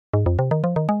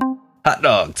Hot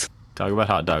dogs. Talk about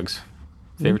hot dogs.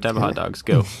 Favorite type of hot dogs.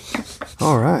 Go.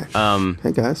 All right.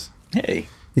 Hey, guys. Hey.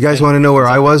 You guys want to know where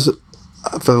I was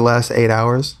for the last 8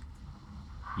 hours?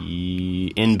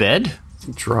 In bed?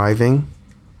 Driving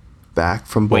back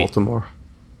from Wait. Baltimore.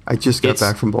 I just got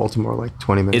back from Baltimore like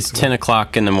 20 minutes It's ago. 10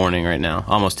 o'clock in the morning right now.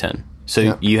 Almost 10. So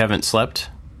Yeah. you haven't slept?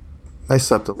 I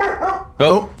slept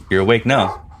Oh, you're awake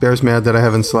now. Bear's mad that I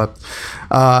haven't slept.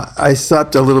 I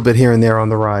slept a little bit here and there on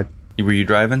the ride. Were you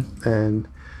driving? And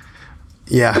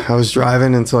yeah, I was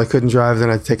driving until I couldn't drive.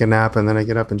 Then I'd take a nap and then I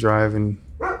get up and drive. And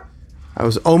I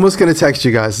was almost going to text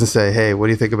you guys and say, hey, what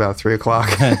do you think about 3 o'clock?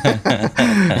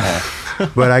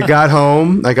 But I got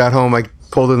home. I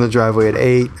pulled in the driveway at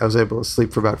 8. I was able to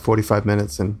sleep for about 45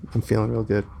 minutes and I'm feeling real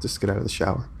good. Just get out of the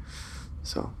shower.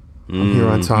 So I'm here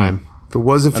on time. If it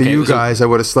wasn't for you guys, I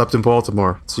would have slept in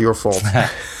Baltimore. It's your fault.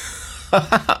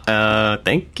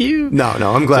 Thank you. No,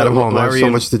 I'm glad I'm home. I have so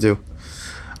much to do.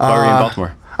 Why were you in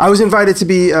Baltimore? I was invited to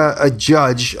be a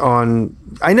judge on,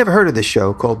 I never heard of this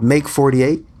show called Make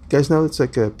 48. You guys know it's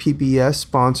like a PBS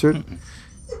sponsored.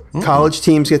 College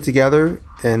teams get together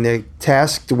and they're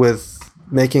tasked with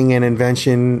making an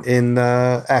invention in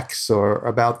the X or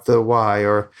about the Y,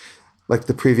 or like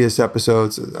the previous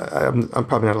episodes. I'm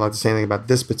probably not allowed to say anything about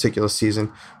this particular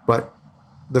season, but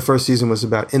the first season was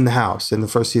about In the House, and the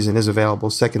first season is available.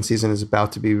 Second season is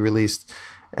about to be released.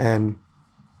 And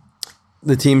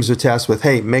the teams are tasked with,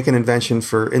 hey, make an invention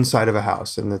for inside of a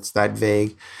house. And it's that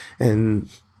vague. And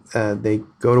they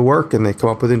go to work and they come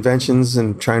up with inventions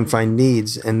and try and find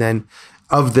needs. And then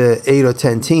of the 8 or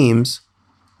 10 teams,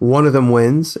 one of them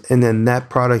wins. And then that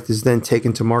product is then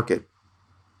taken to market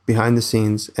behind the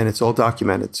scenes. And it's all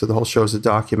documented. So the whole show is a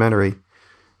documentary.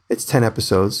 It's 10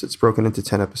 episodes. It's broken into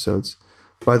 10 episodes.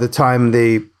 By the time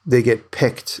they get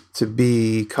picked to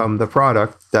become the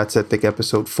product, that's I think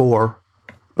episode 4.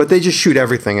 But they just shoot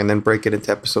everything and then break it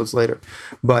into episodes later.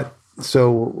 But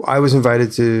so I was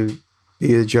invited to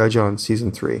be a judge on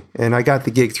season 3. And I got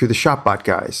the gig through the ShopBot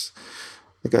guys.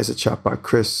 The guys at ShopBot,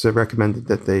 Chris recommended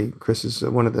that Chris is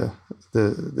one of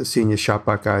the senior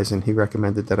ShopBot guys, and he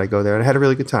recommended that I go there. And I had a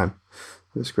really good time.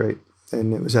 It was great.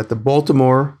 And it was at the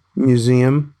Baltimore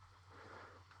Museum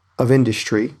of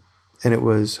Industry. And it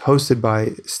was hosted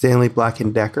by Stanley Black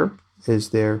 & Decker, is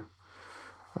their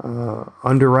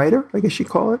underwriter, I guess you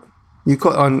call it. You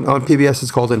call on PBS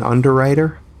it's called an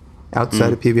underwriter.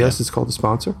 Outside of PBS it's called a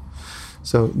sponsor.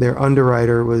 So their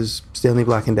underwriter was Stanley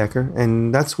Black & Decker,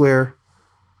 and that's where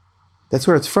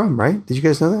it's from, right? Did you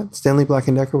guys know that? Stanley Black &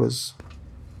 Decker was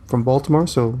from Baltimore,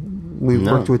 so we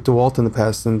worked with DeWalt in the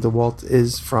past, and DeWalt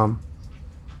is from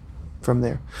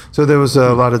there. So there was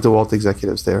a lot of DeWalt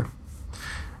executives there.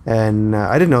 And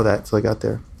I didn't know that until I got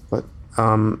there. But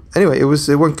anyway,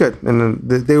 it went good. And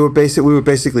we were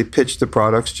basically pitched the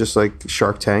products just like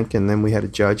Shark Tank, and then we had a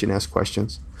judge and ask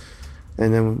questions.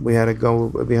 And then we had to go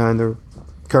behind the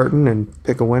curtain and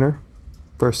pick a winner,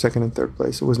 first, second, and third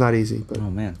place. It was not easy, but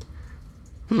man.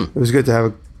 It was good to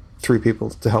have 3 people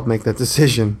to help make that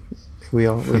decision. We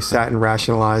sat and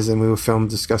rationalized, and we were filmed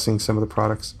discussing some of the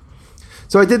products.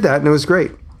 So I did that, and it was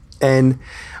great. And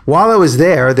while I was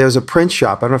there was a print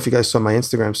shop. I don't know if you guys saw my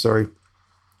Instagram story.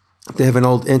 They have an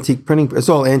old antique printing. It's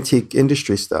all antique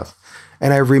industry stuff.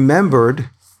 And I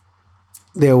remembered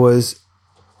there was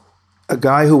a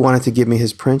guy who wanted to give me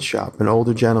his print shop, an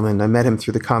older gentleman. I met him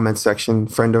through the comment section,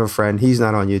 friend of a friend. He's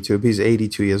not on YouTube. He's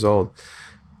 82 years old.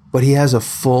 But he has a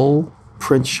full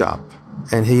print shop.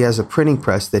 And he has a printing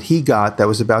press that he got that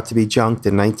was about to be junked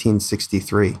in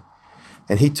 1963.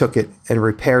 And he took it and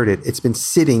repaired it. It's been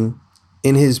sitting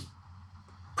in his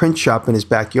print shop in his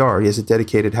backyard. He has a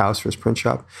dedicated house for his print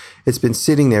shop. It's been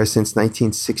sitting there since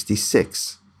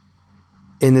 1966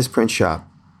 in this print shop.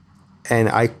 And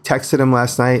I texted him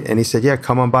last night and he said, yeah,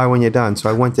 come on by when you're done. So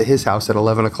I went to his house at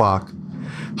 11 o'clock,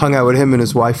 hung out with him and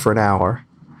his wife for an hour,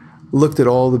 looked at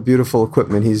all the beautiful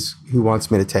equipment he wants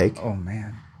me to take. Oh,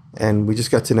 man. And we just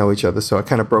got to know each other. So I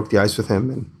kind of broke the ice with him.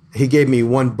 And he gave me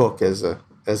one book as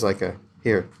like a,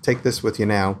 here, take this with you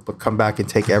now, but come back and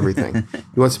take everything.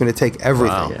 He wants me to take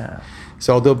everything. Wow. Yeah.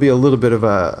 So there'll be a little bit of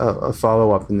a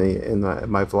follow-up in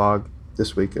my vlog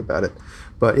this week about it.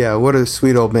 But yeah, what a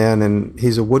sweet old man. And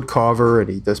he's a wood carver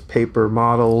and he does paper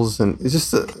models. And he's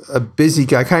just a busy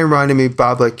guy. Kind of reminded me,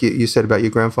 Bob, like you said about your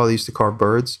grandfather used to carve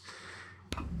birds.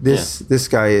 This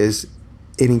guy is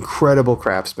an incredible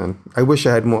craftsman. I wish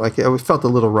I had more. Like I felt a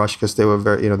little rushed because they were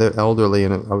very, they're elderly,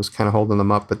 and I was kind of holding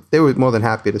them up. But they were more than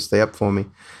happy to stay up for me.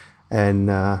 And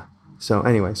so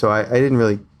anyway, I didn't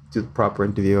really do the proper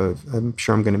interview. I'm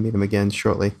sure I'm going to meet him again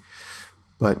shortly.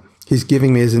 But he's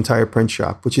giving me his entire print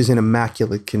shop, which is in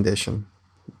immaculate condition.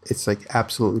 It's like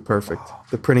absolutely perfect.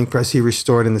 The printing press he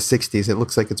restored in the 60s, it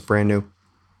looks like it's brand new.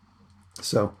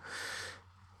 So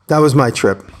that was my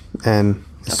trip. And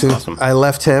as soon as I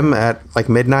left him at like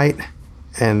midnight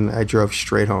and I drove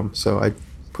straight home. So I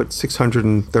put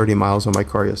 630 miles on my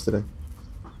car yesterday.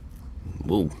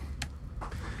 Whoa.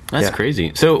 That's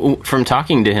crazy. So from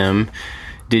talking to him,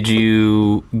 did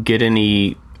you get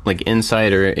any like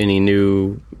insight or any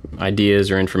new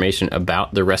ideas or information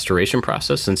about the restoration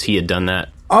process since he had done that?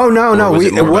 Oh, no.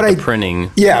 The printing?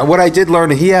 Yeah, what I did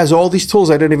learn, he has all these tools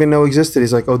I didn't even know existed.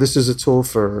 He's like, oh, this is a tool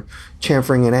for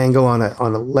chamfering an angle on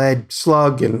a lead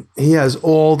slug. And he has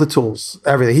all the tools,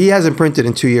 everything. He hasn't printed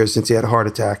in 2 years since he had a heart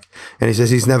attack. And he says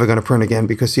he's never going to print again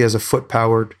because he has a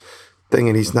foot-powered thing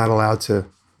and he's not allowed to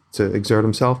exert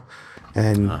himself.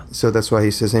 And so that's why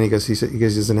he says, and he goes, he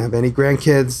doesn't have any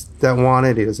grandkids that want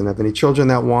it. He doesn't have any children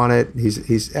that want it.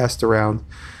 He's asked around.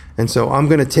 And so I'm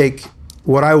going to take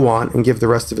what I want and give the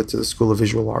rest of it to the School of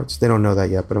Visual Arts. They don't know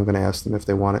that yet, but I'm going to ask them if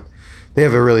they want it. They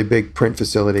have a really big print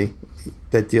facility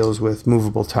that deals with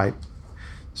movable type.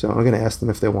 So I'm going to ask them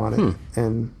if they want it.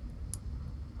 And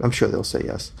I'm sure they'll say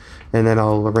yes. And then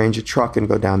I'll arrange a truck and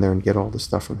go down there and get all the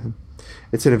stuff from him.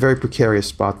 It's in a very precarious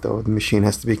spot, though. The machine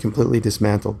has to be completely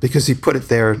dismantled because he put it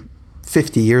there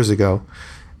 50 years ago,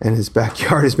 and his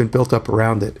backyard has been built up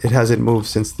around it. It hasn't moved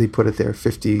since he put it there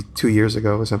 52 years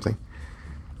ago or something.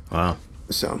 Wow.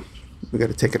 So we got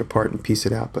to take it apart and piece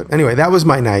it out. But anyway, that was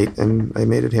my night, and I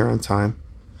made it here on time.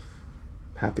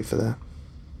 Happy for that.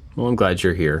 Well, I'm glad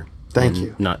you're here. Thank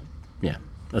you. Not,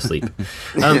 asleep.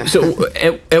 So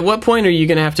at what point are you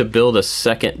going to have to build a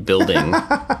second building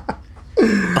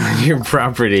on your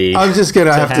property? I'm just going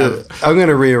to I'm going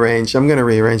to rearrange.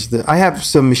 I have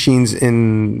some machines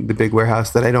in the big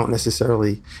warehouse that I don't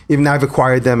necessarily, even though I've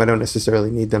acquired them, I don't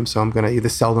necessarily need them. So I'm going to either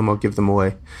sell them or give them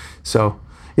away. So,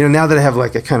 now that I have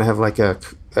it's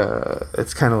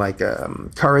kind of like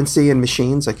currency in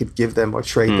machines, I could give them or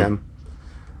trade them.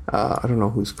 I don't know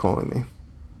who's calling me.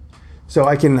 So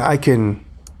I can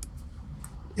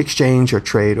exchange or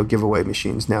trade or give away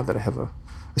machines now that I have a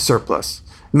surplus.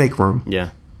 Make room.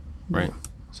 Yeah, right.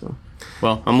 So,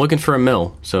 well, I'm looking for a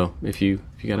mill. So if you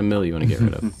got a mill you want to get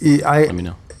rid of, let me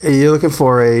know. You're looking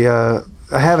for I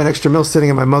have an extra mill sitting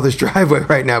in my mother's driveway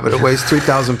right now, but it weighs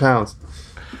 3,000 pounds.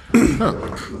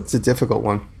 It's a difficult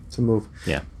one to move.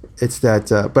 Yeah. It's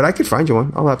that, but I could find you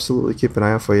one. I'll absolutely keep an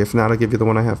eye out for you. If not, I'll give you the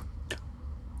one I have.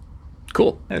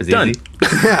 Cool. That was done. easy.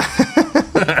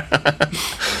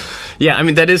 Yeah, I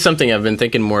mean, that is something I've been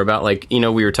thinking more about. Like, we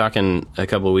were talking a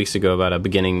couple of weeks ago about a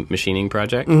beginning machining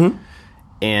project. Mm-hmm.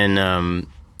 And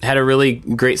had a really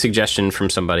great suggestion from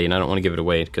somebody, and I don't want to give it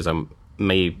away because I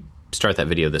may start that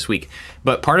video this week.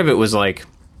 But part of it was like,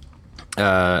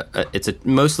 it's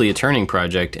mostly a turning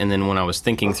project. And then when I was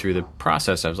thinking through the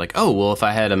process, I was like, oh, well, if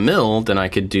I had a mill, then I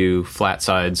could do flat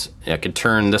sides. I could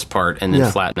turn this part and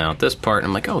then flatten out this part. And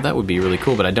I'm like, oh, that would be really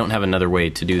cool. But I don't have another way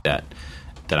to do that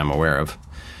I'm aware of.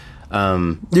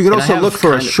 You can also look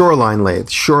for a Shoreline lathe.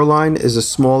 Shoreline is a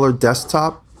smaller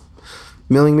desktop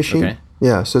milling machine. Okay.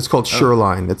 Yeah, so it's called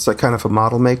Shoreline. It's like kind of for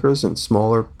model makers and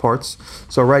smaller parts.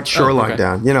 So write Shoreline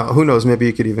down. Who knows? Maybe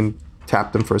you could even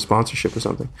tap them for a sponsorship or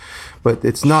something. But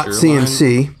it's not Shoreline.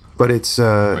 CNC, but it's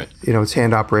it's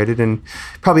hand operated and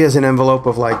probably has an envelope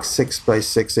of like 6 by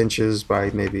 6 inches by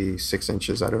maybe 6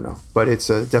 inches. I don't know, but it's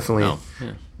definitely. Oh,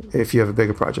 yeah. If you have a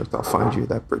bigger project, I'll find you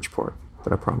that Bridgeport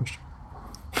that I promised you.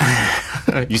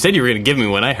 You said you were going to give me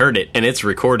one. I heard it, and it's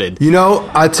recorded.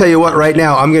 I'll tell you what, right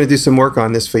now, I'm going to do some work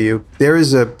on this for you. There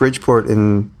is a Bridgeport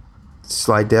in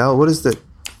Slidell. Where's the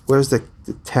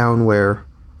town where,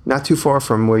 not too far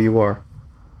from where you are,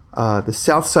 the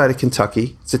south side of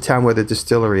Kentucky. It's a town where the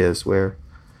distillery is, where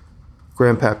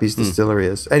Grandpappy's distillery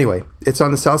is. Anyway, it's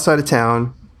on the south side of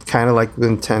town, kind of like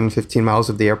within 10, 15 miles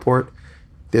of the airport.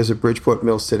 There's a Bridgeport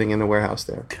mill sitting in the warehouse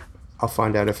there. I'll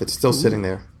find out if it's still sitting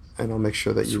there. And I'll make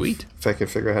sure that if I can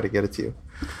figure out how to get it to you.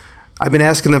 I've been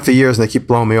asking them for years, and they keep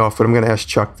blowing me off. But I'm going to ask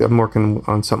Chuck. I'm working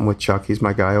on something with Chuck. He's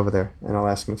my guy over there, and I'll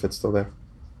ask him if it's still there.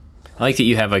 I like that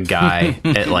you have a guy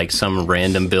at like some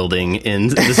random building in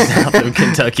the south of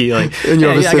Kentucky. Like, I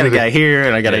got a guy here,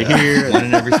 and I got a here, one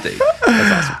in every state.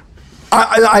 That's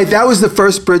awesome. That was the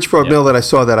first Bridgeport mill that I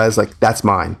saw that I was like, that's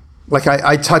mine. Like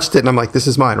I touched it, and I'm like, this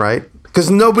is mine, right?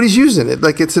 Because nobody's using it.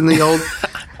 Like it's in the old.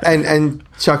 And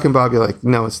Chuck and Bob, you're like,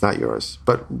 no, it's not yours,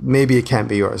 but maybe it can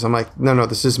be yours. I'm like, no,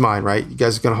 this is mine, right? You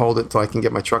guys are going to hold it until I can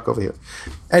get my truck over here.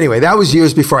 Anyway, that was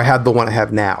years before I had the one I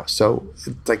have now. So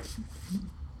it's like,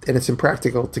 and it's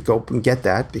impractical to go and get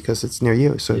that because it's near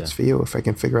you. So it's for you if I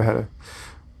can figure out how to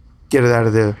get it out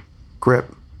of the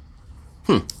grip.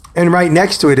 And right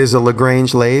next to it is a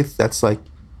LaGrange lathe that's like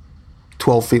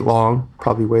 12 feet long,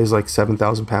 probably weighs like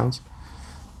 7,000 pounds.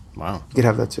 Wow. You could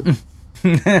have that too.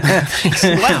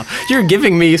 Wow. You're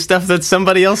giving me stuff that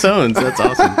somebody else owns. That's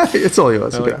awesome. It's all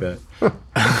yours. I like that.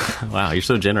 Wow, you're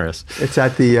so generous. It's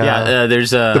at the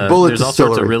there's Bullet there's all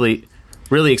sorts of Distillery.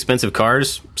 really expensive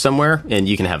cars somewhere, and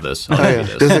you can have those. I'll Oh, give yeah. you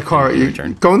those. There's a car. You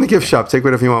return. go in the gift shop. Take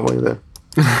whatever you want while you're there.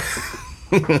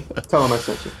 Tell them I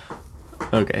sent you.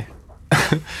 Okay.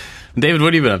 David,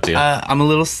 what have you been up to? I'm a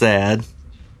little sad.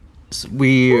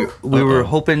 We were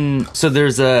hoping. So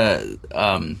there's a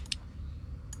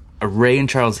Ray and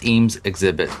Charles Eames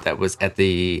exhibit that was at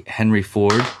the Henry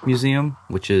Ford Museum,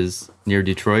 which is near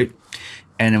Detroit,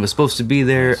 and it was supposed to be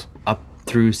there up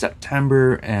through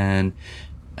September. And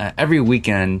every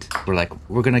weekend we're like,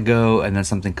 we're gonna go, and then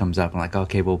something comes up. I'm like,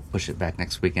 okay, we'll push it back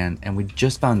next weekend. And we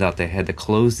just found out they had to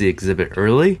close the exhibit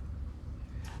early,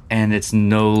 and it's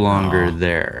no longer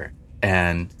there.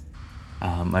 And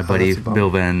my buddy that's a bummer. Bill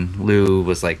Van Loo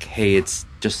was like, "Hey, it's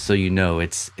just so you know,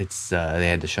 it's they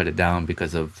had to shut it down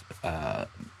because of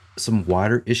some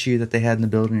water issue that they had in the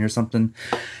building or something."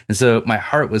 And so my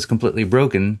heart was completely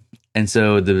broken. And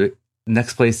so the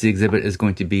next place the exhibit is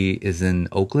going to be is in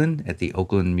Oakland at the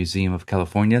Oakland Museum of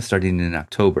California, starting in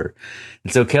October.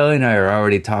 And so Kelly and I are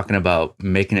already talking about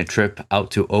making a trip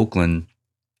out to Oakland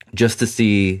just to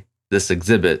see this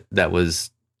exhibit that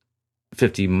was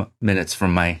 50 minutes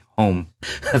from my home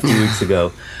a few weeks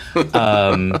ago.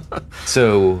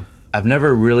 So I've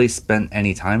never really spent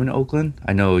any time in Oakland.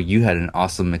 I know you had an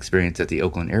awesome experience at the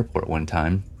Oakland airport one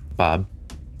time, Bob.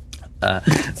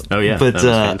 Oh yeah, But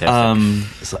that was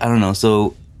fantastic. so I don't know.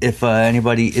 So if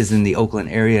anybody is in the Oakland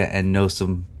area and knows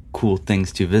some cool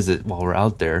things to visit while we're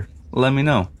out there, let me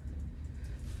know.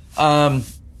 Oh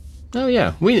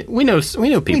yeah, we know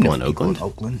people in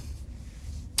Oakland.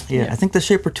 Yeah, I think the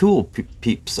Shaper Tool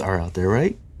peeps are out there,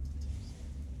 right?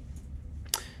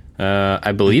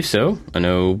 I believe so. I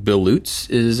know Bill Lutz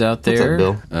is out What's up, there.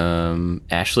 Bill?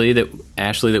 Ashley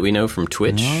that we know from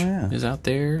Twitch Oh, yeah. is out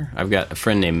there. I've got a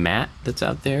friend named Matt that's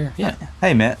out there. Yeah.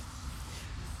 Hey, Matt.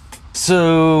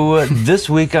 So this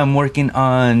week I'm working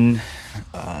on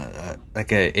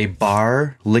like a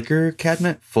bar liquor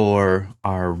cabinet for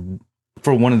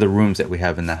one of the rooms that we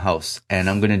have in the house, and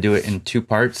I'm going to do it in two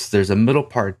parts. There's a middle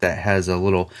part that has a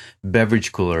little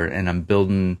beverage cooler, and I'm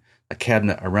building a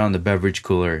cabinet around the beverage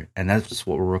cooler, and that's just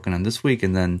what we're working on this week.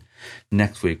 And then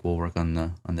next week we'll work on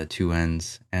the two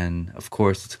ends, and of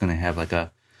course it's going to have like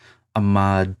a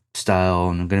mod style,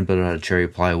 and I'm going to build it out of cherry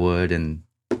plywood. And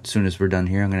as soon as we're done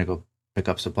here, I'm going to go pick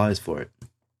up supplies for it.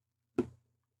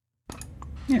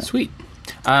 Yeah. Sweet.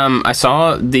 I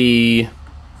saw the.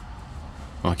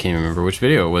 Well, I can't even remember which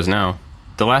video it was now.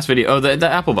 The last video. Oh, the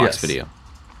Apple Box Yes. video.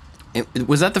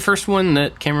 Was that the first one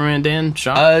that cameraman Dan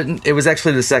shot? It was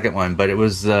actually the second one, but it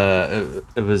was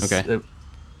Okay.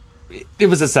 It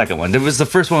was the second one. It was the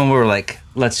first one where we were like,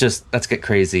 let's get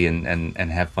crazy and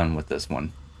have fun with this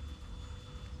one.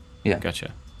 Yeah.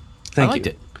 Gotcha. Thank I liked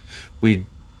you. it.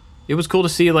 It was cool to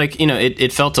see, like, you know,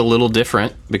 it felt a little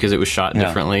different because it was shot Yeah.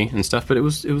 differently and stuff, but it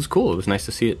was cool. It was nice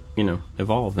to see it, you know,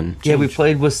 evolve and change. Yeah, we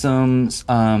played with some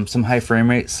high frame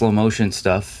rate slow motion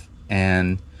stuff,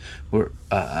 and I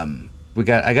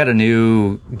got a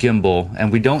new gimbal, and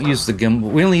we don't use the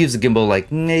gimbal. We only use the gimbal like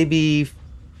maybe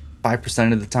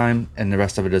 5% of the time, and the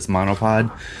rest of it is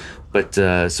monopod. But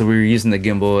so we were using the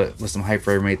gimbal with some high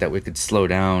frame rate that we could slow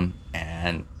down,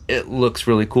 and it looks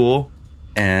really cool.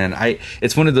 And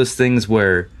it's one of those things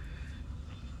where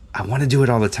I want to do it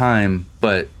all the time,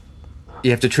 but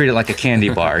you have to treat it like a candy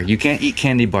bar. You can't eat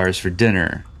candy bars for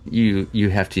dinner. You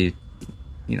have to,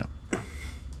 you know.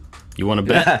 You want to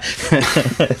bet?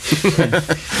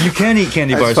 You can eat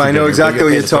candy bars. That's fine. I know exactly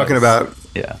what you're talking about.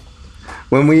 Yeah.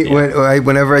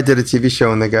 Whenever I did a TV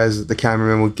show and the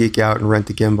cameraman would geek out and rent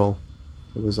the gimbal,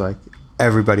 it was like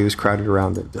everybody was crowded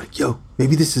around it. Like, yo,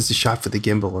 maybe this is the shot for the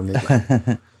gimbal, and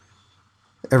they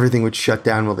everything would shut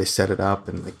down while they set it up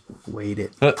and like wait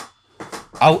it. But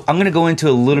I'm going to go into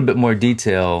a little bit more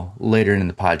detail later in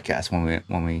the podcast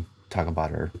when we talk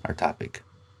about our topic.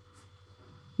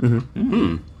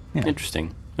 Yeah.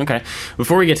 Interesting. Okay.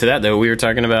 Before we get to that, though, we were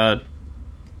talking about,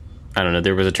 I don't know,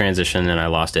 there was a transition and I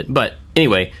lost it. But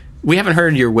anyway, we haven't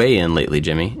heard your weigh-in lately,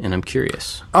 Jimmy, and I'm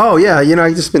curious. Oh yeah, you know,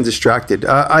 I just been distracted.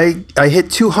 I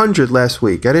hit 200 last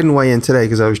week. I didn't weigh in today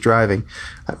because I was driving.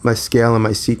 My scale and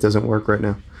my seat doesn't work right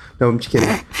now. No, I'm just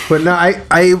kidding. But no,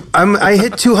 I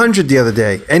hit 200 the other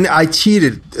day, and I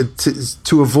cheated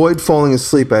to avoid falling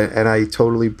asleep, and I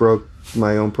totally broke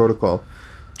my own protocol.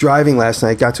 Driving last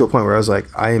night, got to a point where I was like,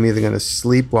 I am either going to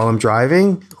sleep while I'm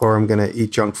driving or I'm going to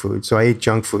eat junk food. So I ate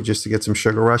junk food just to get some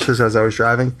sugar rushes as I was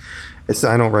driving.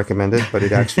 I don't recommend it, but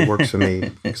it actually works for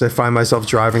me because I find myself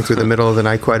driving through the middle of the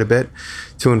night quite a bit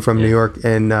to and from New York.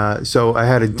 And so I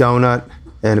had a donut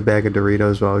and a bag of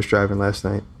Doritos while I was driving last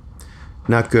night.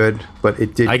 Not good, but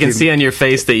it did. I can see on your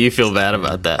face that you feel bad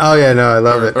about that. Oh yeah, no, I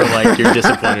love it. Or like you're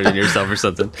disappointed in yourself or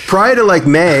something. Prior to like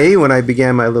May, when I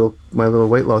began my little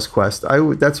weight loss quest,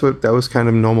 that was kind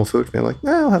of normal food for me. I'm like,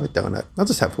 I'll have a donut. I'll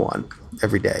just have one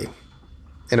every day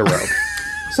in a row.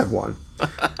 Just have one.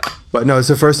 But no, it's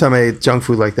the first time I ate junk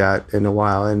food like that in a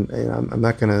while, and I'm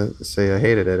not gonna say I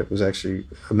hated it. It was actually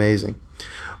amazing.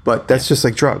 But that's just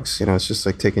like drugs, it's just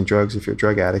like taking drugs if you're a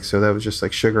drug addict. So that was just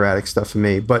like sugar addict stuff for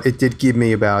me. But it did give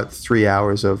me about 3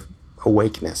 hours of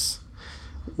awakeness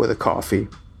with a coffee.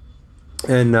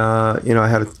 And,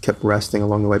 I kept resting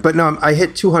along the way. But no, I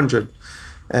hit 200.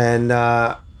 And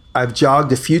I've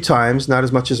jogged a few times, not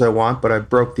as much as I want, but I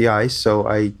broke the ice. So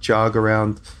I jog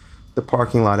around the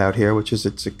parking lot out here, which is,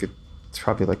 it's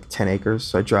probably like 10 acres.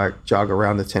 So I jog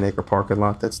around the 10-acre parking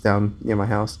lot that's down near my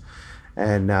house.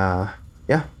 And,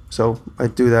 so I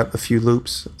do that a few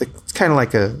loops. It's kind of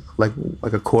like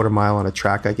a quarter mile on a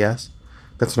track, I guess.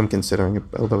 That's what I'm considering,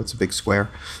 although it's a big square.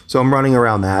 So I'm running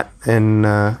around that, and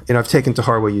I've taken to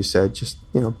heart what you said. Just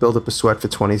build up a sweat for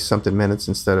 20-something minutes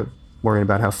instead of worrying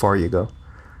about how far you go,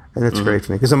 and it's great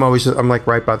for me because I'm like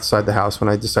right beside the house. When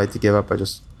I decide to give up, I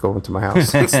just go into my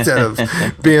house instead of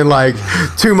being like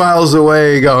 2 miles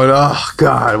away, going, "Oh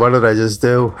God, what did I just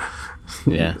do?"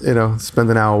 Yeah, spend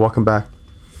an hour walking back.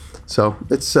 So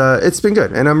it's been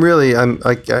good, and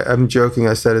I'm joking.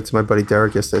 I said it to my buddy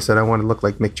Derek yesterday. I said I want to look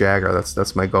like Mick Jagger.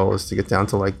 That's my goal, is to get down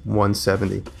to like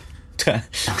 170.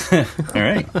 All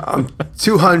right. I'm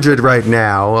 200 right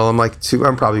now. Well,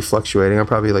 I'm probably fluctuating. I'm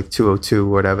probably like 202 or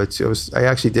whatever. I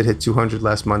actually did hit 200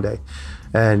 last Monday,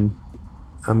 and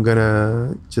I'm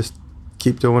gonna just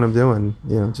keep doing what I'm doing.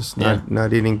 Just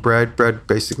not eating bread. Bread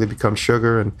basically becomes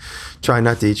sugar, and try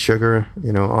not to eat sugar.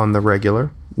 On the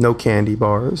regular. No candy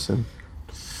bars, and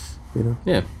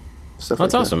stuff.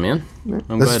 That's like awesome, man.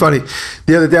 That's funny.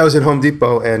 The other day I was at Home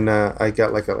Depot, and I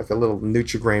got like a little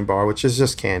Nutri-Grain bar, which is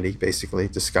just candy, basically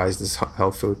disguised as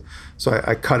health food. So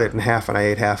I cut it in half, and I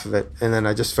ate half of it, and then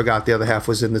I just forgot the other half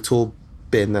was in the tool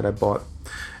bin that I bought.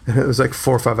 And it was like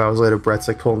 4 or 5 hours later, Brett's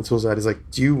like pulling the tools out. He's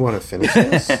like, "Do you want to finish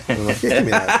this?" And I'm like, "Yeah, give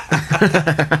me that."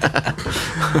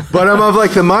 But I'm of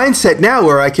like the mindset now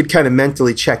where I could kind of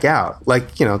mentally check out.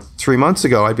 Like, 3 months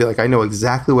ago, I'd be like, I know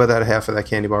exactly where that half of that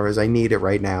candy bar is. I need it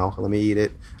right now. Let me eat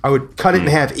it. I would cut it in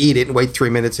half, eat it, and wait 3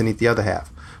 minutes and eat the other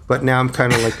half. But now I'm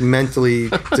kind of like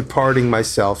mentally departing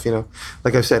myself.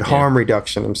 Like I said, harm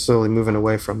reduction. I'm slowly moving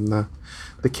away from the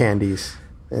candies,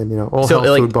 and all health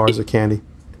food bars are candy.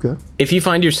 Good. If you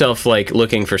find yourself like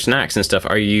looking for snacks and stuff,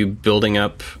 are you building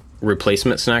up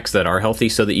replacement snacks that are healthy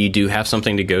so that you do have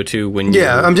something to go to when you're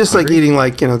I'm just hungry? like eating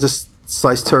like just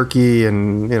sliced turkey,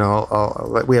 and we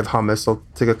have hummus. I'll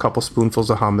take a couple spoonfuls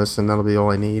of hummus, and that'll be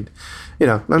all I need.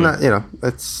 I'm not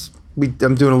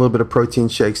I'm doing a little bit of protein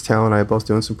shakes. Tal and I are both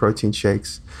doing some protein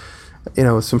shakes,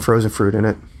 with some frozen fruit in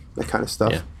it, that kind of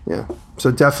stuff. Yeah.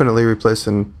 So definitely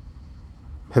replacing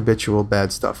habitual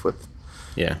bad stuff with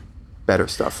better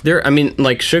stuff.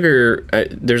 Like sugar,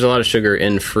 there's a lot of sugar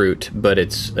in fruit, but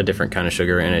it's a different kind of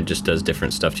sugar, and it just does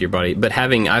different stuff to your body. But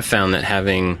I've found that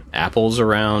having apples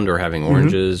around, or having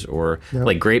oranges, or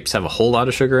like grapes have a whole lot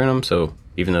of sugar in them, so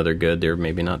even though they're good, they're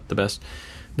maybe not the best.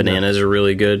 Bananas are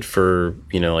really good for,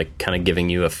 like kind of giving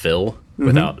you a fill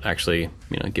without actually,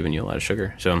 giving you a lot of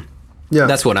sugar. So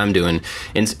that's what I'm doing.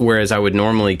 And whereas I would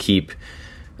normally eat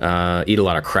a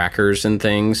lot of crackers and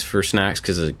things for snacks,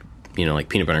 because like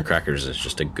peanut butter and crackers is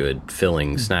just a good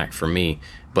filling snack for me,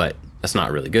 but that's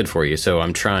not really good for you. So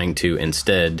I'm trying to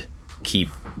instead keep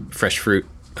fresh fruit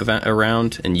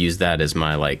around and use that as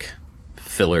my like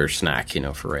filler snack,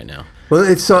 for right now. Well,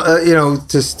 it's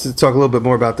just to talk a little bit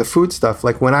more about the food stuff.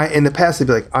 Like when in the past I'd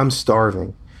be like, I'm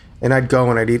starving, and I'd go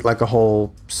and I'd eat like a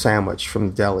whole sandwich from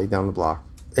the deli down the block.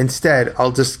 Instead,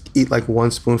 I'll just eat like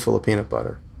one spoonful of peanut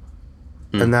butter,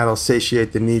 and that'll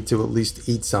satiate the need to at least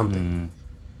eat something.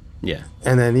 Yeah.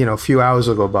 And then, a few hours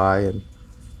will go by, and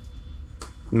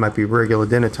it might be regular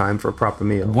dinner time for a proper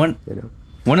meal.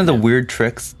 One of the weird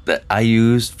tricks that I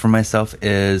use for myself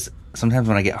is sometimes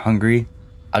when I get hungry,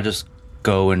 I'll just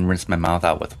go and rinse my mouth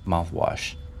out with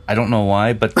mouthwash. I don't know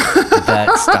why, but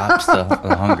that stops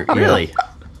the hunger. Really?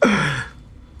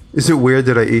 Is it weird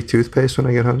that I eat toothpaste when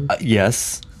I get hungry?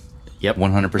 Yes. Yep.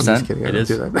 100%. I'm just kidding. I don't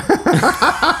do that.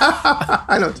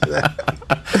 I don't do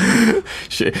that.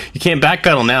 Shit. You can't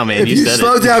backpedal now, man. If you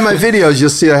slow down my videos,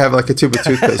 you'll see I have like a tube of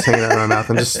toothpaste hanging out of my mouth.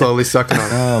 I'm just slowly sucking on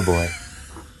it. Oh, boy.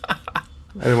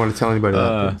 I didn't want to tell anybody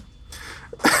that.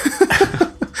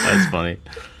 That's funny.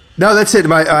 No, that's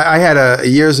it. I had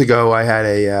years ago. I had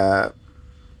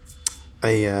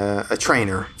a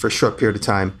trainer for a short period of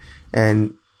time,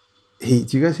 and do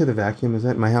you guys hear the vacuum? Is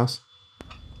that in my house?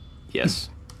 Yes.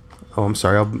 Oh, I'm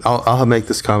sorry. I'll make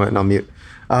this comment and I'll mute.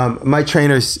 My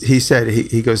trainer, he said,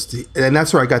 he goes, and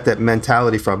that's where I got that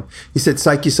mentality from. He said,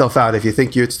 psych yourself out. If you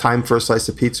think it's time for a slice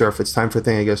of pizza or if it's time for a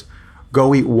thing, he goes,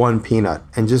 go eat one peanut.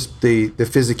 And just the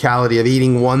physicality of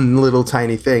eating one little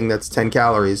tiny thing that's 10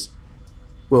 calories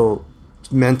will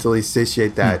mentally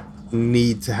satiate that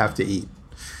need to have to eat.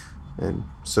 And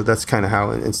so that's kind of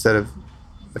how, instead of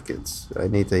like I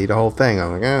need to eat a whole thing,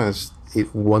 I'm like, just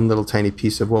eat one little tiny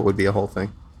piece of what would be a whole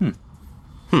thing.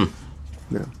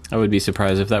 Yeah. I would be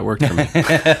surprised if that worked for me.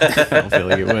 I don't feel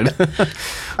like it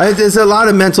would. There's a lot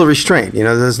of mental restraint.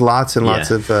 There's lots and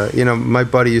lots of, my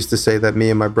buddy used to say that me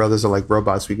and my brothers are like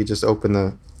robots. We could just open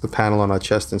the panel on our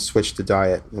chest and switch to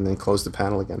diet and then close the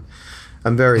panel again.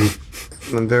 I'm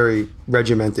very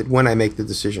regimented when I make the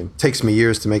decision. It takes me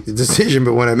years to make the decision,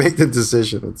 but when I make the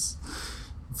decision, it's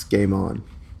game on.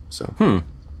 So.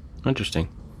 Interesting.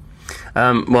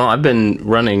 Well, I've been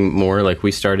running more. Like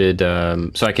we started,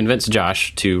 so I convinced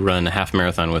Josh to run a half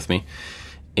marathon with me.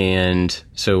 And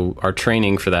so our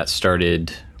training for that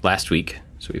started last week.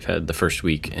 So we've had the first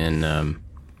week and,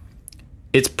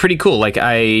 it's pretty cool. Like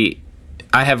I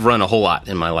have run a whole lot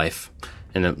in my life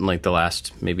in like the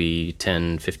last maybe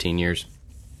 10, 15 years.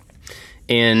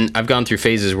 And I've gone through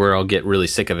phases where I'll get really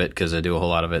sick of it because I do a whole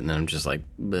lot of it. And then I'm just like,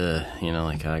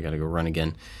 like I got to go run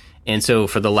again. And so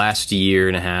for the last year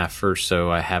and a half or so,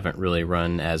 I haven't really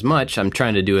run as much. I'm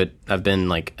trying to do it. I've been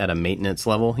like at a maintenance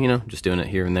level, just doing it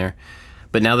here and there.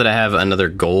 But now that I have another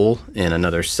goal and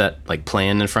another set like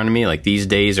plan in front of me, like these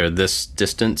days are this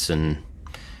distance and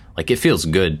like it feels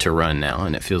good to run now.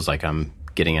 And it feels like I'm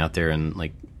getting out there. And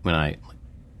like when I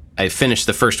finished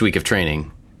the first week of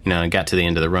training, and got to the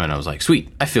end of the run, I was like, sweet,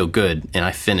 I feel good. And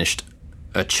I finished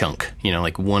a chunk,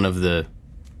 like one of the,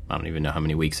 I don't even know how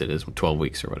many weeks it is, 12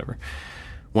 weeks or whatever.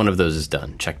 One of those is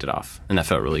done, checked it off, and that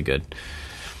felt really good.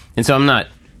 And so I'm not,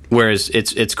 whereas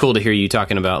it's cool to hear you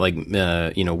talking about like,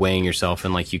 weighing yourself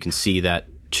and like you can see that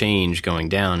change going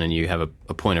down and you have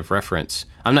a point of reference.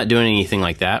 I'm not doing anything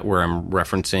like that where I'm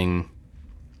referencing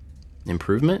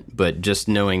improvement, but just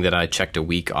knowing that I checked a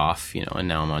week off, and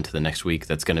now I'm on to the next week,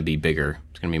 that's going to be bigger.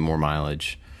 It's going to be more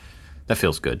mileage. That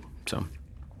feels good. So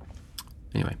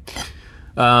anyway.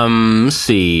 Let's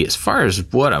see. As far as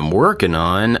what I'm working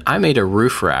on, I made a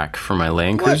roof rack for my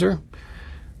Land Cruiser.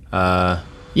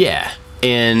 Yeah,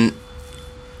 and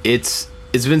it's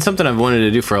been something I've wanted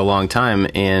to do for a long time,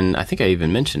 and I think I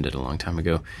even mentioned it a long time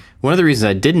ago. One of the reasons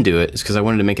I didn't do it is because I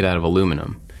wanted to make it out of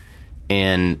aluminum,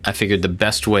 and I figured the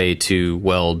best way to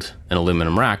weld an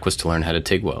aluminum rack was to learn how to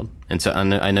TIG weld. And so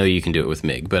I know you can do it with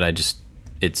MIG, but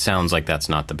it sounds like that's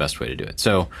not the best way to do it.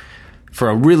 So for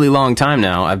a really long time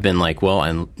now, I've been like, well,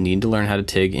 I need to learn how to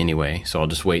TIG anyway, so I'll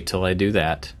just wait till I do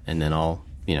that, and then I'll,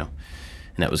 and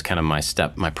that was kind of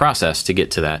my process to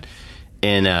get to that.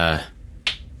 And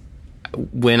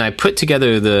when I put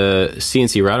together the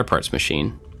CNC router parts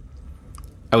machine,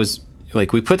 I was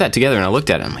like, we put that together, and I looked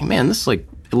at it, and I'm like, man, this like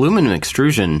aluminum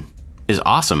extrusion is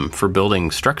awesome for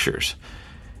building structures.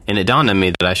 And it dawned on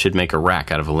me that I should make a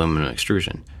rack out of aluminum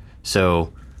extrusion.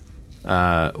 So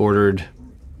ordered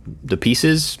the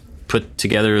pieces, put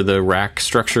together the rack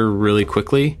structure really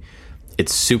quickly.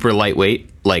 It's super lightweight.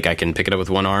 Like I can pick it up with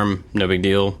one arm, no big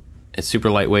deal. It's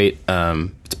super lightweight.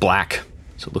 It's black,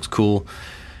 so it looks cool.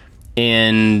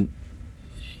 And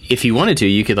if you wanted to,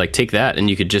 you could like take that and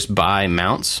you could just buy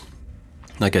mounts,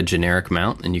 like a generic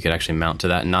mount, and you could actually mount to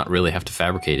that and not really have to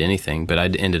fabricate anything. But I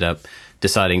ended up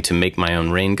deciding to make my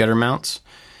own rain gutter mounts.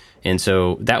 And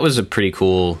so that was a pretty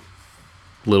cool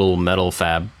little metal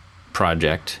fab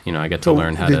project. I got to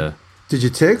learn how to. Did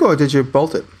you TIG or did you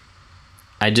bolt it?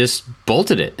 I just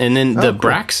bolted it, and then the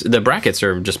brackets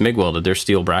are just MIG welded. They're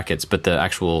steel brackets, but the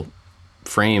actual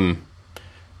frame,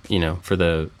 for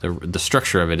the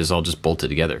structure of it is all just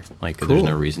bolted together. Like cool. There's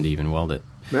no reason to even weld it.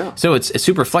 Yeah. So it's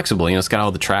super flexible. It's got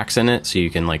all the tracks in it, so you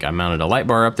can I mounted a light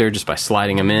bar up there just by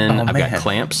sliding them in. I've got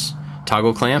clamps,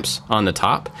 toggle clamps on the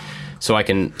top, so I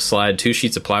can slide 2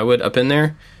 sheets of plywood up in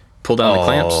there, pull down the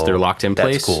clamps. They're locked in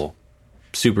place. That's cool.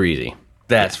 Super easy.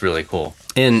 That's really cool.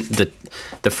 And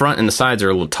the front and the sides are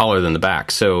a little taller than the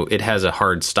back, so it has a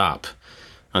hard stop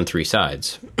on 3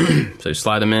 sides. So you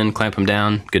slide them in, clamp them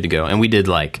down, good to go. And we did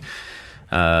like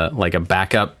a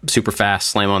backup, super fast,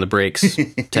 slam on the brakes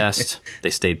test. They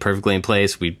stayed perfectly in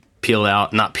place. We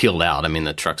not peeled out. I mean,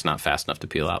 the truck's not fast enough to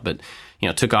peel out, but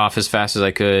took off as fast as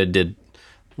I could. Did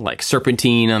like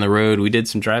serpentine on the road. We did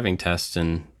some driving tests,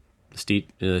 and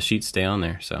the sheets stay on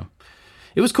there. So.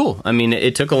 it was cool. I mean,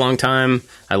 it took a long time.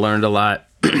 I learned a lot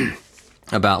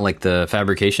about like the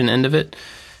fabrication end of it,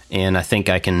 and I think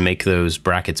I can make those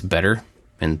brackets better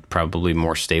and probably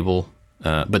more stable.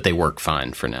 But they work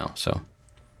fine for now, so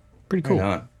pretty cool.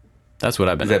 Right on. That's what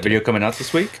I've been. Is that video coming out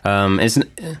this week?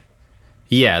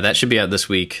 Yeah, that should be out this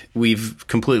week. We've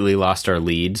completely lost our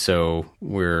lead, so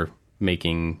we're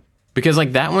making, because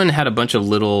like that one had a bunch of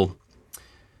little,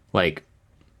 like,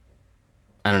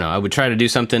 I don't know, I would try to do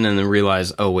something and then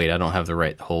realize, oh wait, I don't have the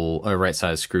right hole or right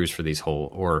size screws for these hole,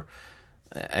 or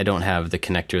I don't have the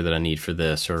connector that I need for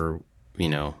this, or, you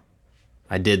know,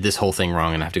 I did this whole thing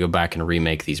wrong and I have to go back and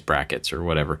remake these brackets or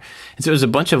whatever. And so it was a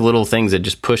bunch of little things that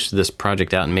just pushed this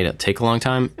project out and made it take a long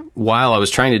time. While I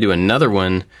was trying to do another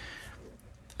one,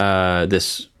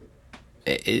 there's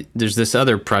this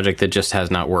other project that just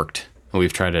has not worked. And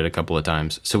we've tried it a couple of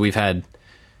times. So we've had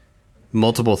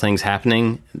multiple things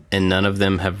happening and none of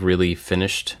them have really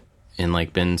finished and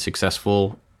like been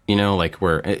successful, you know, like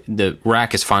where the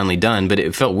rack is finally done, but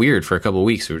it felt weird for a couple of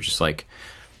weeks. We were just like,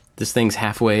 this thing's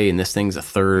halfway and this thing's a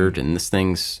third and this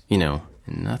thing's, you know,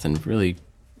 and nothing really,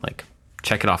 like,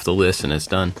 check it off the list and it's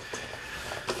done.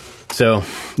 So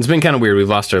it's been kind of weird. We've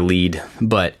lost our lead,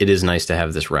 but it is nice to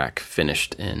have this rack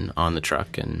finished and on the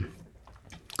truck and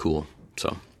cool.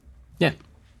 So yeah,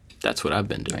 that's what I've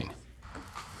been doing.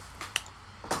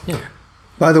 Yeah.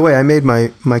 By the way, I made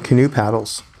my canoe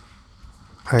paddles.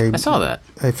 I saw that.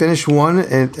 I finished one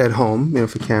at home, you know,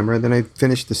 for camera. Then I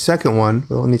finished the second one.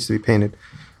 Well, it needs to be painted.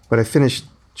 But I finished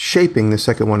shaping the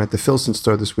second one at the Filson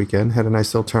store this weekend. Had a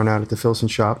nice little turnout at the Filson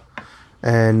shop.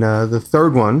 And the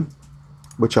third one,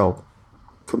 which I'll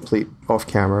complete off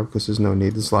camera because there's no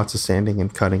need. There's lots of sanding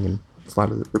and cutting and a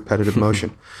lot of repetitive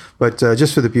motion. But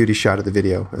just for the beauty shot of the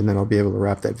video. And then I'll be able to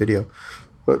wrap that video.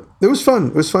 But it was fun.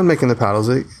 It was fun making the paddles.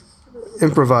 I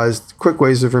improvised quick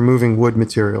ways of removing wood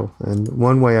material. And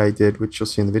one way I did, which you'll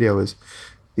see in the video, is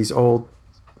these old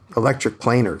electric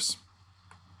planers.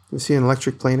 You see an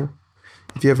electric planer?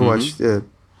 If you ever watched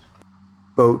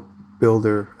Boat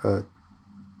Builder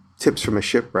Tips from a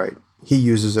Shipwright, he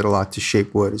uses it a lot to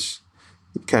shape wood.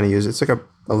 You kind of use it. It's like a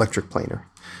electric planer.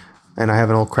 And I have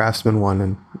an old Craftsman one,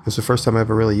 and it was the first time I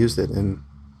ever really used it, and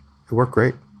it worked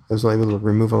great. I was able to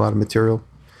remove a lot of material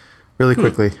really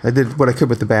quickly. I did what I could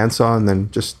with the bandsaw and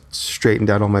then just straightened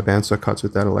out all my bandsaw cuts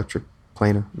with that electric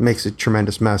planer. It makes a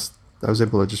tremendous mess. I was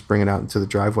able to just bring it out into the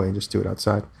driveway and just do it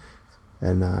outside.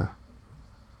 And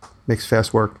makes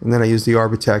fast work. And then I use the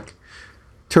Arbortech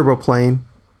turbo plane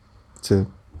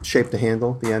to shape the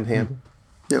handle, the end handle.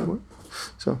 Yeah.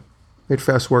 So made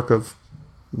fast work of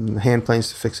hand planes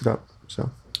to fix it up.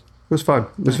 So it was fun.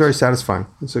 It was very satisfying.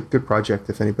 It's a good project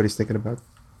if anybody's thinking about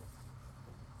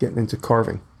getting into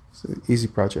carving. It's an easy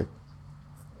project.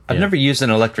 I've never used an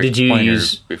electric pointer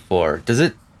before. Does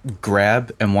it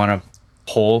grab and want to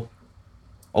pull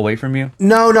away from you?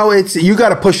 No, it's you got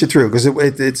to push it through because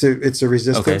it's a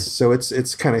resistance. Okay. So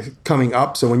it's kind of coming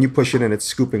up. So when you push it and it's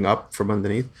scooping up from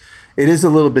underneath, it is a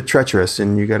little bit treacherous,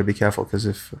 and you got to be careful because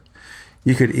if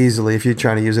you could easily, if you're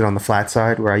trying to use it on the flat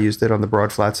side where I used it on the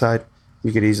broad flat side,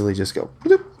 you could easily just go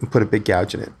bloop, and put a big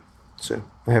gouge in it. So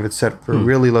I have it set for a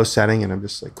really low setting, and I'm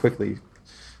just like quickly.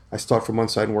 I start from one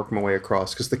side and work my way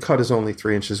across because the cut is only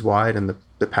 3 inches wide and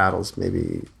the paddle's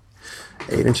maybe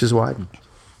 8 inches wide.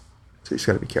 So you just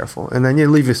got to be careful. And then you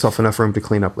leave yourself enough room to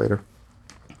clean up later.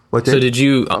 So did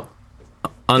you,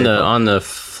 on the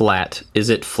flat, is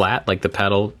it flat like the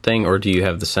paddle thing, or do you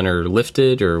have the center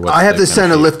lifted, or what? I have the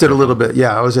center lifted a little bit.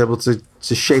 Yeah, I was able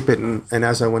to shape it, and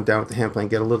as I went down with the hand plane,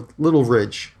 get a little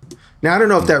ridge. Now, I don't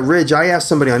know if that ridge, I asked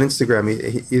somebody on Instagram,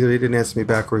 either he didn't answer me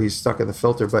back or he's stuck in the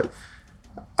filter, but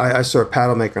I saw a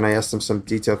paddle maker and I asked him some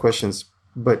detailed questions.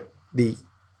 But now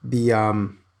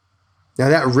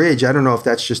that ridge, I don't know if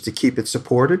that's just to keep it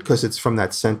supported because it's from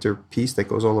that center piece that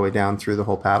goes all the way down through the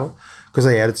whole paddle because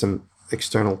I added some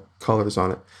external colors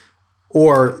on it.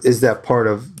 Or is that part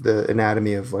of the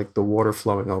anatomy of like the water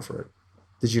flowing over it?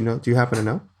 Did you know? Do you happen to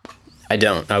know? I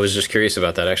don't. I was just curious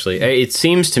about that, actually. It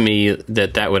seems to me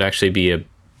that would actually be a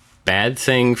bad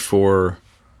thing for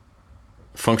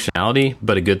functionality,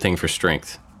 but a good thing for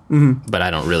strength. Mm-hmm. But I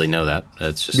don't really know that.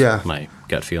 That's just my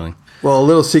gut feeling. Well, a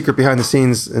little secret behind the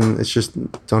scenes, and it's just,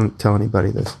 don't tell anybody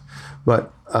this,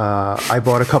 but I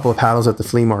bought a couple of paddles at the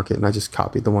flea market, and I just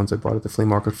copied the ones I bought at the flea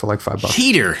market for like $5.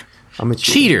 Cheater! I'm a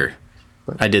cheater.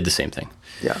 But I did the same thing.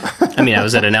 Yeah. I mean, I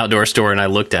was at an outdoor store, and I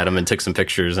looked at them and took some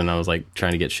pictures, and I was like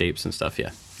trying to get shapes and stuff.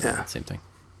 Yeah. Same thing.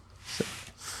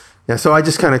 So I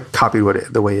just kind of copied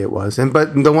the way it was.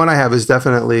 But the one I have is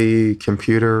definitely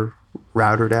computer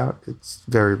routed out. It's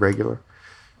very regular.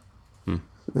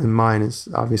 And mine is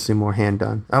obviously more hand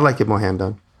done. I like it more hand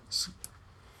done.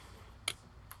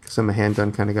 because I'm a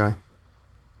handgun kind of guy.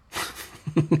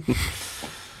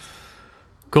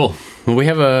 Cool. Well, we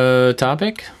have a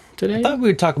topic today. I thought we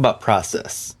would talk about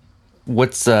process.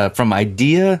 What's from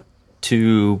idea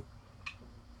to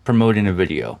promoting a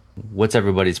video? What's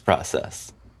everybody's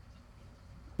process?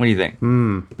 What do you think?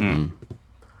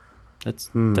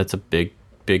 That's a big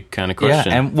kind of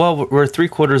question. Yeah, and well, we're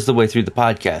 3/4 of the way through the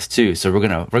podcast too, so we're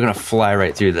gonna fly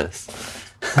right through this.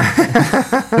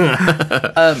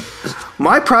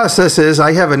 My process is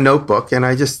I have a notebook and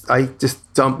I just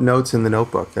dump notes in the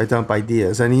notebook. I dump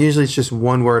ideas, and usually it's just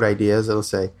one word ideas. It'll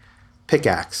say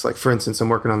pickaxe. Like for instance, I'm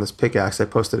working on this pickaxe. I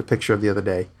posted a picture of the other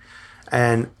day,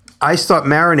 and I start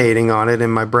marinating on it in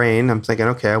my brain. I'm thinking,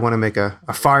 okay, I want to make a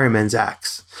fireman's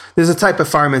axe. There's a type of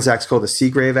fireman's axe called a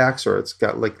Seagrave axe, or it's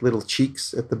got like little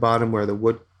cheeks at the bottom where the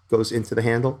wood goes into the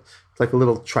handle. It's like a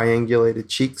little triangulated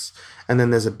cheeks. And then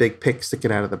there's a big pick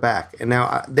sticking out of the back. And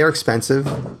now they're expensive.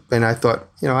 And I thought,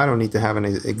 I don't need to have an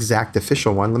exact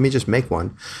official one. Let me just make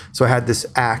one. So I had this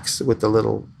axe with the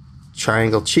little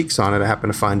triangle cheeks on it I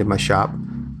happened to find in my shop.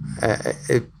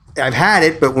 I've had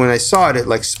it, but when I saw it, it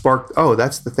like sparked, oh,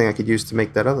 that's the thing I could use to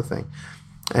make that other thing.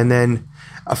 And then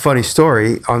a funny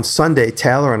story, on Sunday,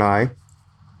 Taylor and I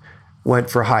went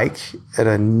for a hike at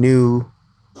a new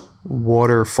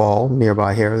waterfall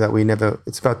nearby here that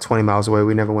it's about 20 miles away.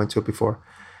 We never went to it before.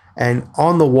 And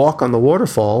on the walk on the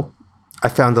waterfall, I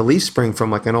found a leaf spring from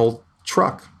like an old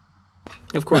truck.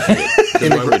 Of course you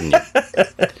did. Why wouldn't you?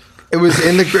 It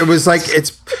was like, it's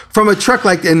from a truck,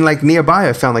 like nearby,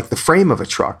 I found like the frame of a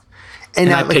truck.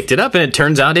 And I picked it up, and it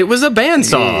turns out it was a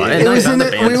bandsaw. And I found the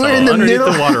bandsaw we were in the underneath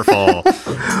the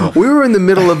waterfall. We were in the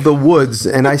middle of the woods,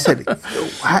 and I said,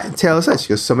 Taylor said, she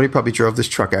goes, somebody probably drove this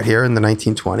truck out here in the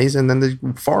 1920s, and then the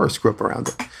forest grew up around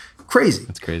it. Crazy.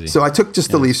 That's crazy. So I took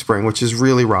just the leaf spring, which is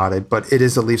really rotted, but it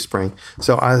is a leaf spring.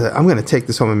 So I'm going to take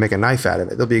this home and make a knife out of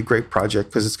it. It'll be a great project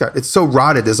because it's so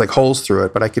rotted. There's like holes through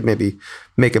it, but I could maybe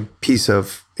make a piece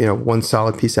of, one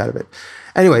solid piece out of it.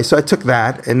 Anyway, so I took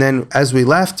that, and then as we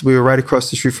left, we were right across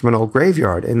the street from an old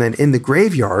graveyard. And then in the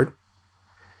graveyard,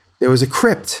 there was a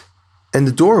crypt, and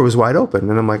the door was wide open.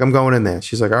 And I'm like, I'm going in there.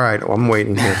 She's like, all right, well, I'm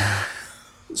waiting here.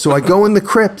 So I go in the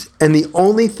crypt, and the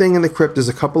only thing in the crypt is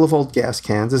a couple of old gas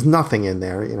cans. There's nothing in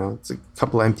there. It's a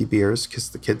couple of empty beers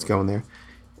because the kids go in there.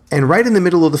 And right in the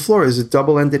middle of the floor is a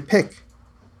double-ended pick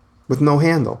with no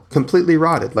handle, completely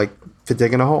rotted, like for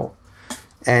digging a hole.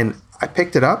 And I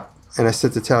picked it up, and I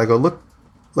said to Taylor, I go, look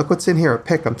what's in here, a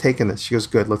pick. I'm taking this. She goes,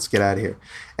 good, let's get out of here.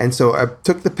 And so I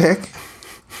took the pick,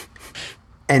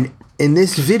 and in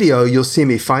this video, you'll see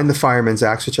me find the fireman's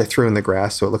axe, which I threw in the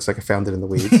grass, so it looks like I found it in the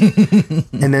weeds.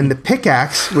 And then the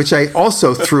pickaxe, which I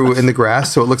also threw in the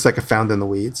grass, so it looks like I found it in the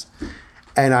weeds.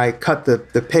 And I cut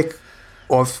the pick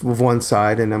off of one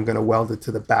side, and I'm going to weld it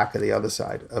to the back of the other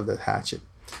side of the hatchet,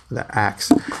 the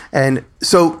axe. And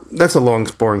so that's a long,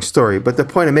 boring story. But the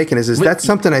point I'm making is that's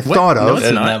something I thought of. No,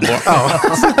 it's not. It's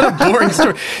not a boring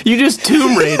story. You just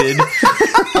tomb raided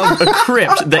a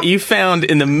crypt that you found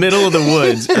in the middle of the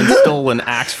woods and stole an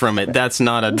axe from it. That's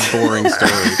not a boring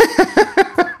story.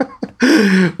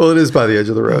 Well, it is by the edge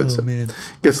of the road, so it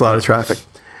gets a lot of traffic.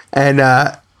 And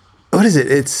what is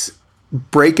it? It's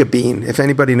Break-A-Bean. If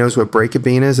anybody knows what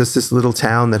Break-A-Bean is, it's this little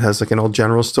town that has like an old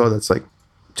general store that's like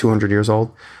 200 years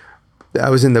old. I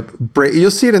was in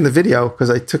you'll see it in the video because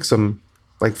I took some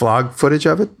like vlog footage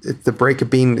of it. It's the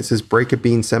Break-A-Bean. It says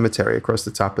Break-A-Bean Cemetery across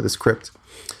the top of this crypt.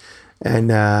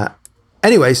 And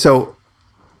anyway, so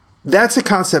that's a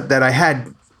concept that I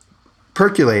had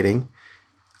percolating.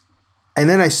 And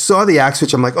then I saw the axe,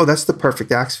 which I'm like, oh, that's the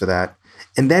perfect axe for that.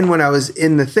 And then when I was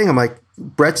in the thing, I'm like,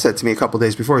 Brett said to me a couple of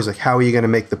days before, he's like, how are you going to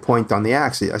make the point on the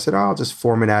axe? I said, oh, I'll just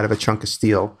form it out of a chunk of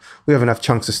steel. We have enough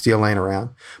chunks of steel laying around.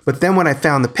 But then when I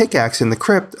found the pickaxe in the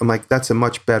crypt, I'm like, that's a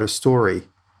much better story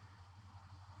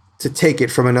to take it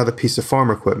from another piece of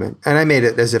farm equipment. And I made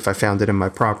it as if I found it in my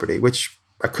property, which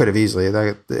I could have easily.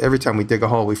 Every time we dig a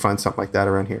hole, we find something like that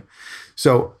around here.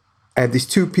 So I have these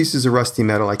two pieces of rusty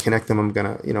metal. I connect them. I'm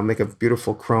going to, make a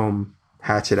beautiful chrome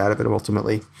hatchet out of it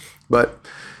ultimately. But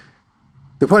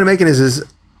the point I'm making is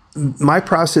my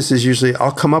process is usually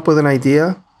I'll come up with an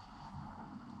idea.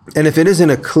 And if it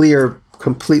isn't a clear,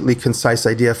 completely concise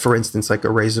idea, for instance, like a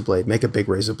razor blade, make a big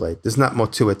razor blade. There's not more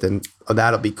to it than, oh,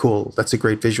 that'll be cool. That's a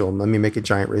great visual. Let me make a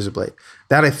giant razor blade.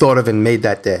 That I thought of and made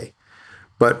that day.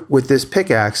 But with this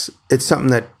pickaxe, it's something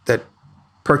that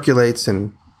percolates,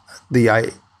 and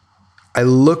I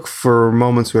look for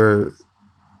moments where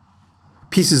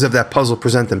pieces of that puzzle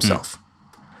present themselves.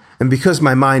 And because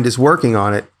my mind is working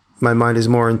on it, my mind is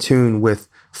more in tune with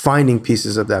finding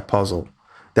pieces of that puzzle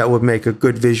that would make a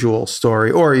good visual story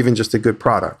or even just a good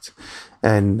product.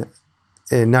 And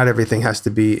and not everything has to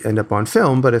be end up on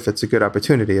film, but if it's a good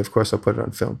opportunity, of course I'll put it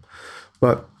on film.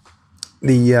 But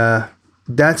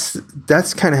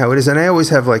that's kind of how it is. And I always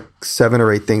have like 7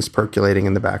 or 8 things percolating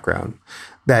in the background.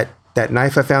 That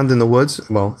knife I found in the woods,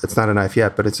 well, it's not a knife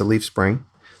yet, but it's a leaf spring.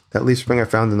 That leaf spring I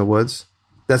found in the woods,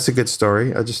 that's a good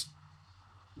story. I just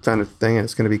found a thing, and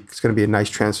it's going to be a nice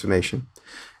transformation.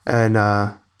 And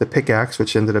the pickaxe,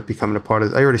 which ended up becoming a part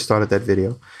of, I already started that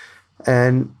video,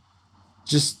 and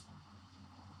just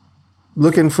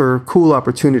looking for cool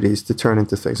opportunities to turn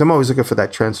into things. I'm always looking for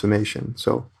that transformation.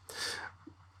 So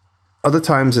other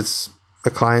times it's a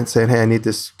client saying, hey, I need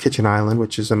this kitchen island,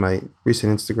 which is on my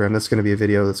recent Instagram. That's going to be a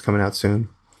video that's coming out soon.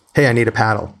 Hey, I need a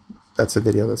paddle. That's a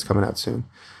video that's coming out soon.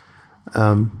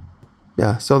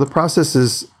 Yeah. So the process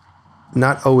is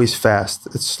not always fast.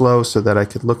 It's slow so that I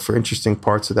could look for interesting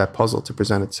parts of that puzzle to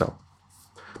present itself.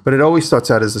 But it always starts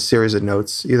out as a series of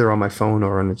notes, either on my phone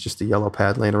or on just a yellow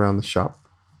pad laying around the shop.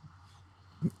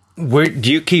 Where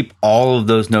do you keep all of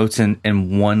those notes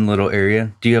in one little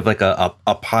area? Do you have like a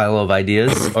pile of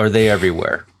ideas, or are they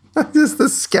everywhere? Just they're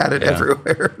scattered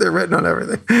everywhere. They're written on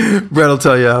everything. Brett will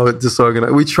tell you how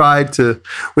disorganized. We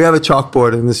have a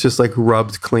chalkboard and it's just like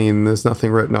rubbed clean. There's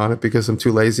nothing written on it because I'm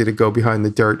too lazy to go behind the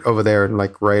dirt over there and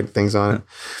like write things on it.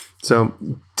 So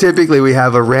typically we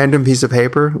have a random piece of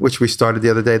paper, which we started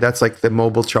the other day. That's like the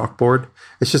mobile chalkboard.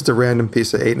 It's just a random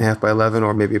piece of 8.5 by 11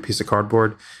 or maybe a piece of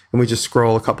cardboard. And we just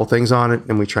scroll a couple things on it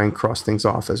and we try and cross things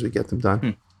off as we get them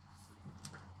done.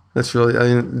 That's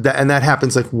really, that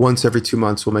happens like once every 2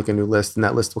 months. We'll make a new list, and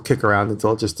that list will kick around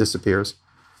until it just disappears.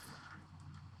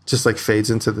 Just like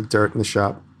fades into the dirt in the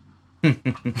shop.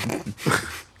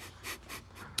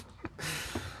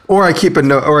 Or I keep a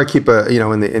note,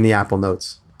 in the Apple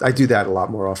Notes. I do that a lot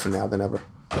more often now than ever.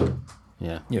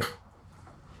 Yeah. Yeah.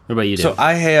 What about you, Dave? So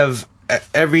I have,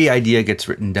 every idea gets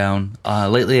written down.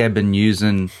 Lately I've been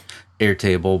using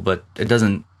Airtable, but it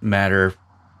doesn't matter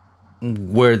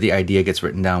where the idea gets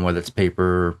written down, whether it's paper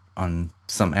or on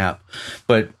some app.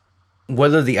 But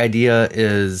whether the idea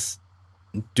is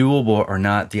doable or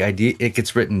not, the idea, it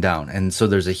gets written down. And so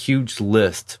there's a huge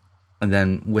list. And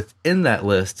then within that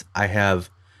list, I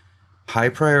have high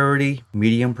priority,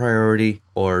 medium priority,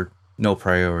 or no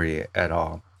priority at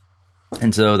all.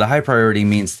 And so the high priority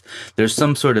means there's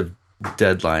some sort of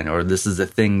deadline, or this is a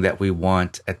thing that we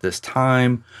want at this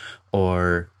time,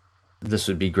 or this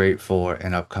would be great for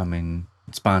an upcoming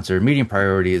sponsor. Medium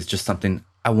priority is just something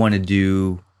I want to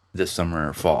do this summer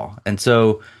or fall. And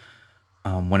so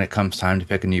when it comes time to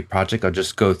pick a new project, I'll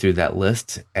just go through that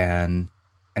list and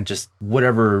just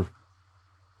whatever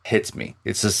hits me.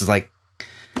 It's just like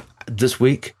this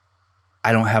week,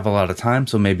 I don't have a lot of time,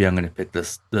 so maybe I'm going to pick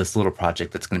this little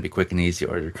project that's going to be quick and easy,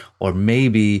 or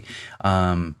maybe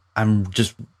I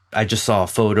just saw a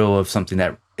photo of something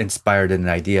that inspired an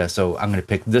idea, so I'm going to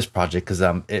pick this project because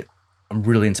I'm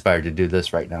really inspired to do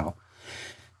this right now.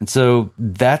 And so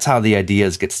that's how the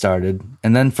ideas get started.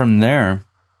 And then from there,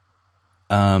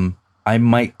 I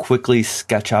might quickly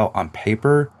sketch out on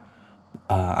paper.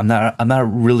 I'm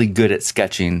not really good at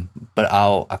sketching, but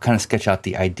I'll kind of sketch out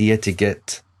the idea to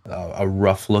get a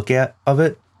rough look of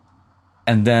it.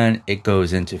 And then it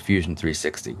goes into Fusion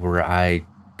 360, where I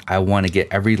want to get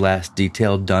every last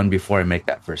detail done before I make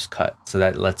that first cut. So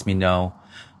that lets me know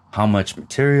how much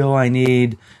material I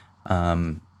need.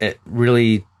 It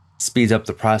really speeds up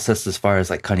the process as far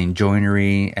as like cutting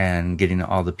joinery and getting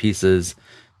all the pieces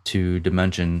to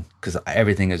dimension, because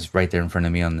everything is right there in front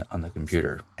of me on the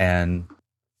computer. And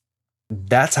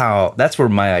that's where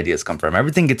my ideas come from.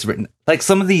 Everything gets written. Like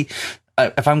some of the,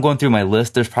 if I'm going through my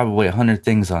list, there's probably 100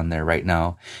 things on there right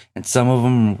now. And some of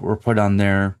them were put on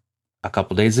there a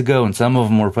couple days ago, and some of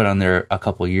them were put on there a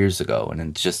couple years ago. And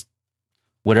it's just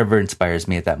whatever inspires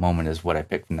me at that moment is what I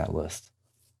pick from that list.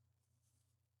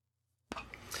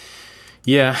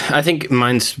 Yeah, I think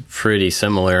mine's pretty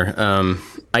similar.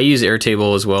 I use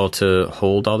Airtable as well to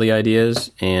hold all the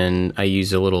ideas, and I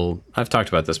use I've talked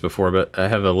about this before, but I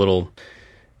have a little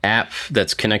app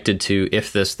that's connected to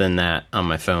If This Then That on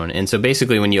my phone. And so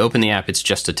basically when you open the app, it's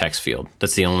just a text field.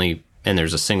 That's the only, and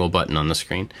there's a single button on the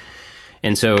screen.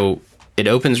 And so it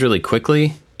opens really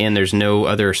quickly, and there's no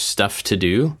other stuff to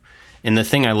do. And the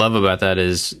thing I love about that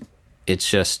is it's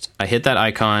just, I hit that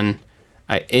icon,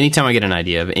 anytime I get an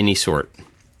idea of any sort,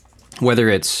 whether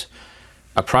it's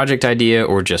a project idea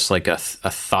or just like a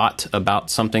thought about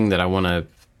something that I want to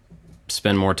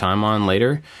spend more time on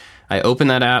later, I open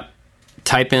that app,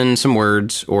 type in some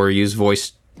words or use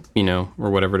voice, or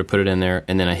whatever to put it in there,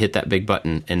 and then I hit that big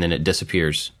button and then it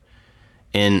disappears.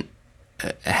 And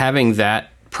having that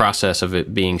process of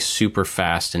it being super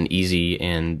fast and easy,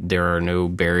 and there are no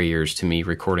barriers to me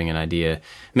recording an idea,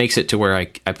 makes it to where I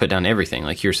put down everything.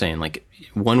 Like you're saying, like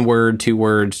 1 word, 2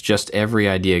 words, just every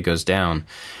idea goes down.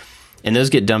 And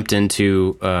those get dumped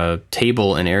into a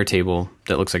table, an Airtable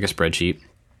that looks like a spreadsheet.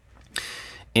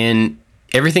 And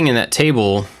everything in that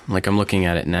table, like I'm looking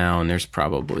at it now, and there's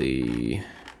probably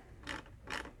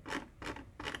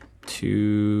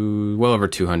well over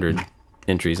 200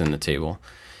 entries in the table.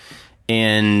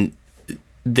 And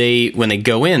when they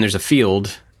go in, there's a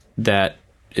field that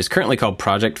is currently called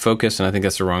Project Focus, and I think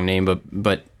that's the wrong name,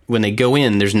 but when they go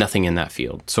in, there's nothing in that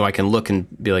field. So I can look and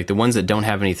be like, the ones that don't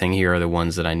have anything here are the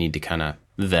ones that I need to kind of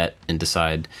vet and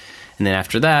decide. And then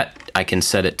after that, I can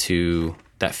set it to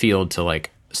that field to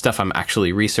like stuff I'm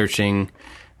actually researching.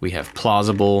 We have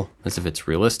plausible, as if it's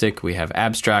realistic. We have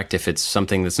abstract, if it's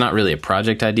something that's not really a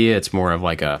project idea. It's more of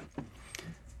like an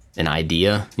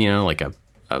idea, like a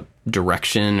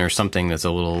direction or something that's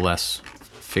a little less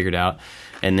figured out.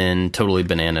 And then totally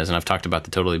bananas. And I've talked about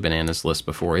the totally bananas list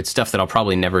before. It's stuff that I'll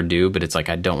probably never do, but it's like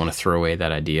I don't want to throw away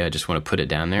that idea. I just want to put it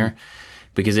down there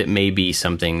because it may be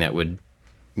something that would,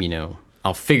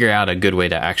 I'll figure out a good way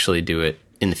to actually do it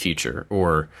in the future,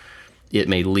 or it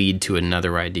may lead to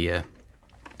another idea.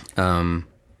 Or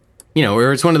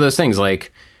it's one of those things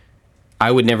like I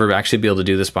would never actually be able to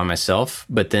do this by myself.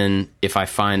 But then if I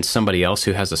find somebody else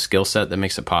who has a skill set that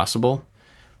makes it possible,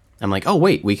 I'm like, oh,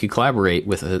 wait, we could collaborate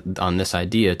on this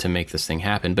idea to make this thing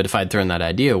happen. But if I'd thrown that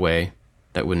idea away,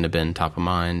 that wouldn't have been top of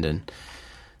mind. And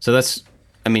so it's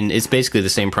basically the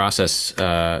same process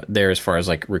there as far as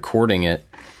like recording it.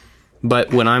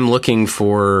 But when I'm looking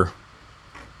for,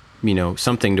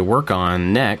 something to work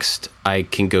on next, I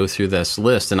can go through this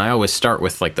list. And I always start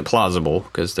with like the plausible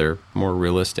because they're more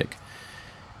realistic.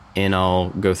 And I'll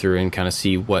go through and kind of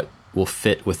see what will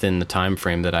fit within the time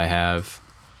frame that I have.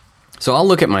 So I'll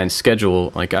look at my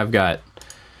schedule. Like I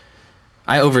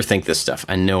overthink this stuff.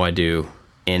 I know I do.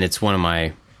 And it's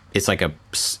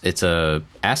it's a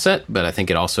asset, but I think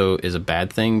it also is a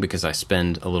bad thing because I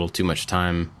spend a little too much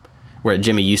time. Where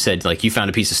Jimmy, you said like you found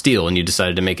a piece of steel and you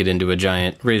decided to make it into a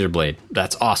giant razor blade.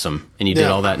 That's awesome. And you did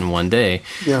all that in one day.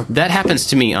 Yeah. That happens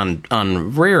to me on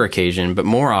rare occasion, but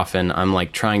more often I'm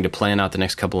like trying to plan out the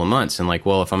next couple of months and like,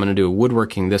 well, if I'm going to do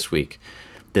woodworking this week,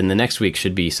 then the next week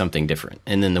should be something different.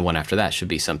 And then the one after that should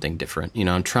be something different.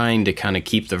 I'm trying to kind of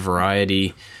keep the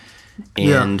variety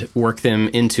and work them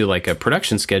into like a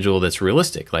production schedule that's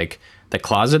realistic. Like the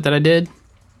closet that I did,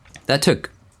 that took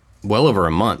well over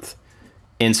a month.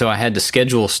 And so I had to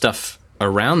schedule stuff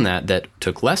around that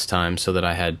took less time so that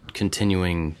I had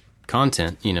continuing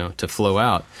content, to flow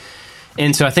out.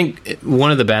 And so I think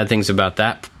one of the bad things about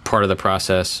that part of the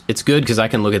process, it's good because I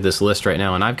can look at this list right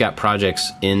now and I've got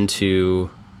projects into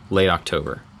late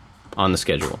October on the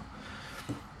schedule.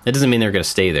 It doesn't mean they're going to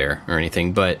stay there or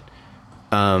anything, but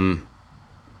I've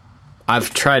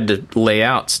tried to lay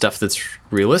out stuff that's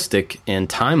realistic and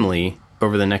timely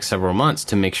over the next several months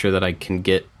to make sure that I can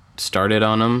get started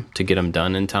on them, to get them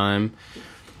done in time.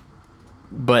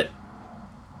 But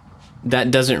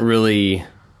that doesn't really...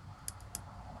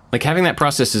 Like having that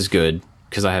process is good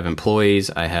because I have employees,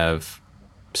 I have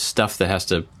stuff that has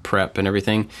to prep and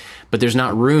everything, but there's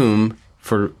not room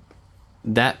for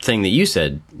that thing that you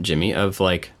said, Jimmy, of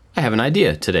like, I have an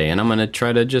idea today and I'm going to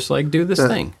try to just like do this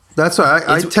thing. That's why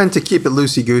I tend to keep it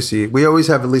loosey-goosey. We always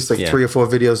have at least like 3 or 4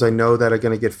 videos I know that are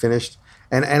going to get finished.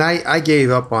 And I gave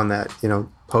up on that,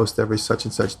 post every such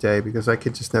and such day because I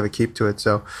could just never keep to it.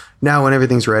 So now when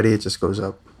everything's ready, it just goes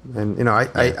up. And,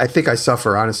 I think I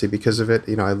suffer, honestly, because of it.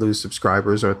 I lose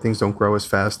subscribers or things don't grow as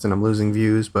fast and I'm losing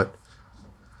views. But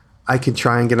I can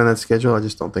try and get on that schedule. I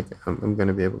just don't think I'm going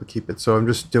to be able to keep it. So I'm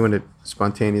just doing it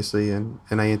spontaneously and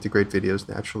I integrate videos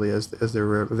naturally as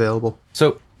they're available.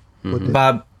 So,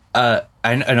 Bob,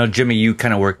 I know, Jimmy, you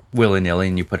kind of work willy-nilly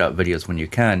and you put out videos when you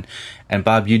can. And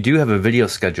Bob, you do have a video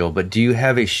schedule, but do you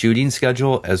have a shooting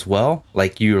schedule as well?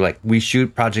 Like we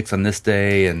shoot projects on this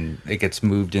day and it gets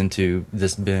moved into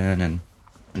this bin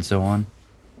and so on?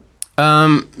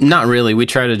 Not really. We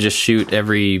try to just shoot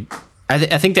every...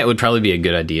 I think that would probably be a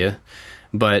good idea.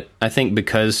 But I think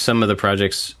because some of the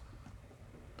projects...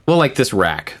 Well, like this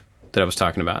rack that I was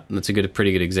talking about. That's a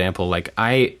pretty good example. Like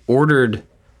I ordered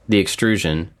the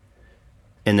extrusion...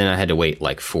 And then I had to wait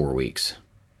like 4 weeks.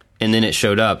 And then it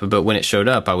showed up. But when it showed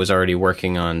up, I was already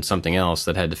working on something else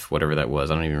that had to, whatever that was,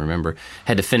 I don't even remember,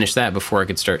 had to finish that before I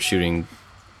could start shooting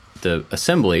the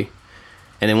assembly.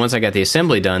 And then once I got the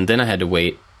assembly done, then I had to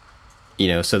wait,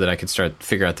 so that I could start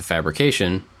figure out the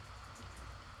fabrication.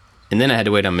 And then I had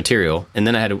to wait on material. And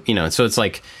then I had to, so it's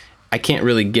like, I can't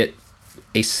really get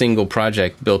a single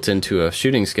project built into a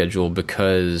shooting schedule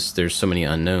because there's so many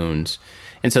unknowns.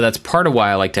 And so that's part of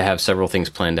why I like to have several things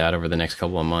planned out over the next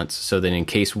couple of months, so that in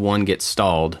case one gets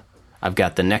stalled, I've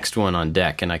got the next one on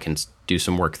deck and I can do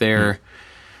some work there.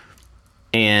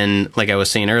 And like I was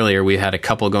saying earlier, we had a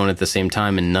couple going at the same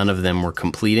time and none of them were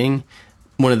completing.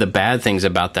 One of the bad things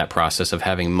about that process of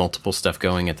having multiple stuff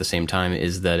going at the same time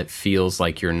is that it feels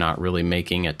like you're not really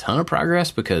making a ton of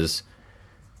progress, because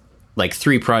like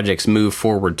 3 projects move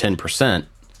forward 10%,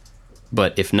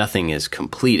 but if nothing is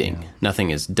completing,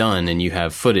 nothing is done, and you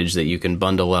have footage that you can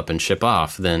bundle up and ship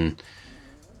off, then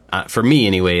for me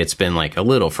anyway, it's been like a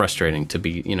little frustrating to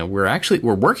be,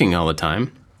 we're working all the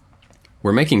time.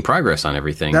 We're making progress on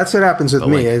everything. That's what happens with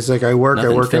me. It's like I work,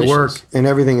 finishes. and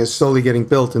everything is slowly getting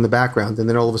built in the background, and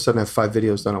then all of a sudden I have 5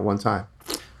 videos done at one time.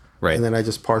 Right. And then I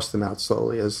just parse them out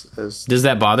slowly as Does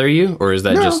that bother you, or is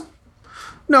that just...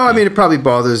 No, I mean, it probably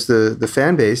bothers the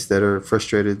fan base that are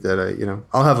frustrated that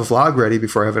I'll have a vlog ready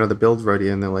before I have another build ready,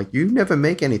 and they're like, "You never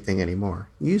make anything anymore.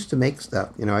 You used to make stuff."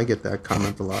 I get that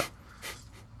comment a lot.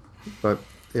 But,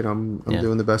 I'm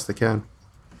doing the best I can.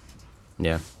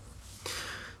 Yeah.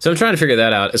 So I'm trying to figure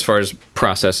that out as far as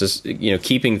processes,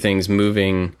 keeping things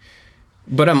moving.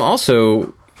 But I'm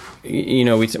also,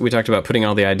 we talked about putting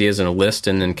all the ideas in a list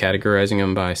and then categorizing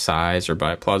them by size or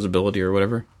by plausibility or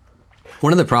whatever.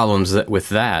 One of the problems with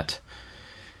that,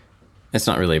 it's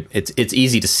not really, it's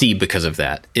easy to see because of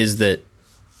that, is that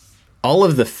all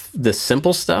of the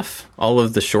simple stuff, all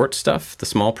of the short stuff, the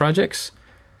small projects,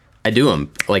 I do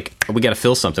them. Like, we got to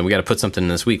fill something. We got to put something in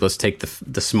this week. Let's take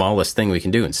the smallest thing we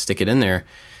can do and stick it in there.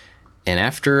 And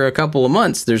after a couple of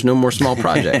months, there's no more small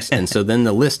projects. And so then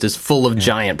the list is full of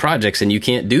giant projects, and you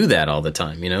can't do that all the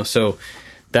time, So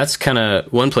that's kind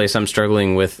of one place I'm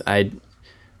struggling with.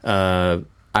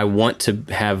 I want to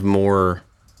have more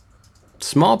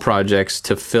small projects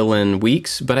to fill in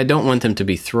weeks, but I don't want them to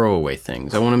be throwaway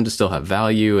things. I want them to still have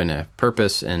value and a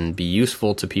purpose and be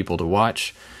useful to people to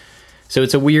watch. So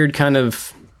it's a weird kind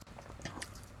of...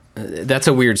 that's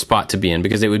a weird spot to be in,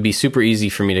 because it would be super easy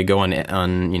for me to go on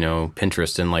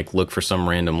Pinterest and like look for some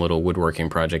random little woodworking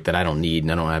project that I don't need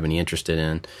and I don't have any interest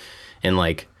in, and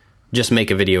like just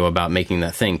make a video about making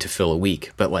that thing to fill a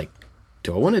week. But like,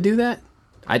 do I want to do that?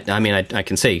 I mean, I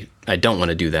can say I don't want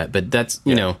to do that, but that's,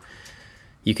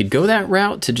 you could go that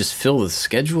route to just fill the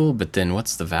schedule, but then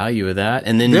what's the value of that?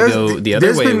 And then you go the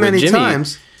other way with Jimmy.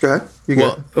 Times. Go ahead.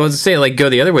 Well, I was to say, like, go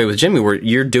the other way with Jimmy, where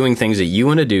you're doing things that you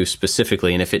want to do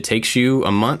specifically, and if it takes you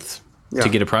a month to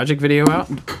get a project video out,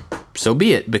 so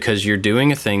be it, because you're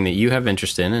doing a thing that you have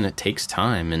interest in, and it takes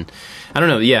time. And I don't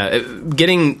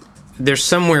know, there's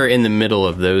somewhere in the middle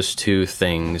of those two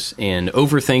things, and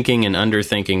overthinking and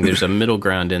underthinking, there's a middle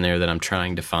ground in there that I'm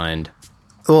trying to find.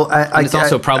 Well, it's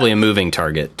also probably a moving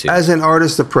target, too. As an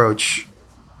artist approach,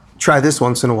 try this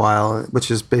once in a while, which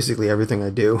is basically everything I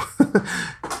do.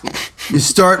 You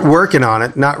start working on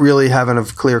it, not really having a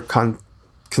clear,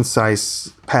 concise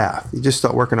path. You just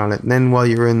start working on it. And then while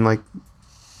you're in like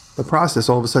the process,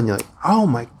 all of a sudden you're like, oh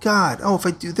my God, if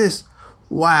I do this,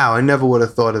 wow, I never would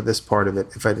have thought of this part of it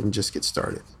if I didn't just get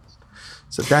started.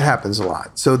 So that happens a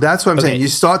lot. So that's what I'm saying. You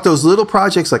start those little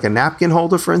projects like a napkin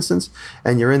holder, for instance,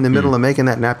 and you're in the middle of making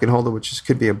that napkin holder, which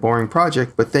could be a boring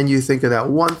project, but then you think of that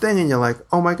one thing and you're like,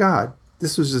 oh my God,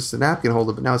 this was just a napkin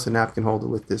holder, but now it's a napkin holder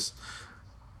with this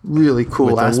really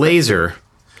cool aspect. A laser.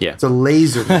 Yeah. It's a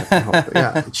laser napkin holder.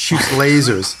 Yeah, it shoots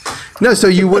lasers. No, so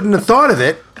you wouldn't have thought of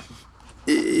it.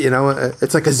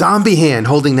 It's like a zombie hand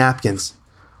holding napkins.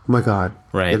 Oh my God.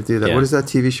 Right. You have to do that. Yeah. What is that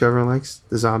TV show everyone likes?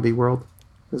 The Zombie World?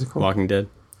 What's it called? Walking Dead.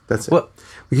 That's it.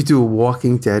 We could do a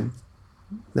Walking Dead.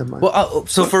 Never mind. Well,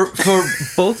 so for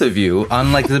both of you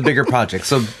on like the bigger project.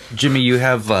 So Jimmy, you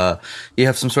have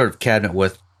some sort of cabinet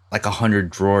with like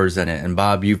 100 drawers in it, and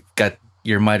Bob, you've got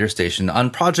your miter station. On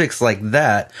projects like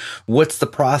that, what's the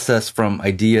process from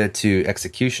idea to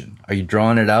execution? Are you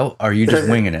drawing it out, or are you just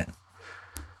winging it?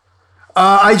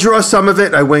 I draw some of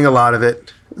it. I wing a lot of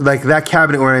it. Like that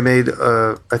cabinet where I made,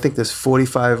 I think there's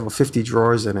 45 or 50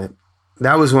 drawers in it.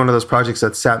 That was one of those projects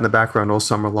that sat in the background all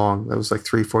summer long. That was like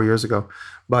 3-4 years ago.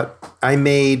 But I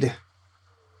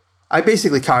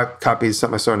basically copied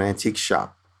something I saw in an antique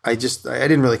shop. I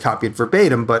didn't really copy it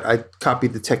verbatim, but I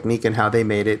copied the technique and how they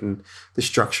made it and the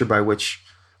structure by which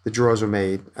the drawers were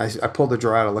made. I pulled the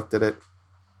drawer out, I looked at it.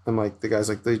 I'm like, the guy's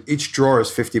like, each drawer is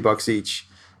 $50 each.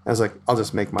 I was like, I'll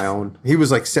just make my own. He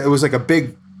was like, it was like a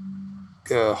big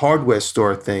hardware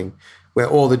store thing where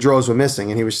all the drawers were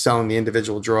missing, and he was selling the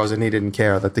individual drawers, and he didn't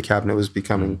care that the cabinet was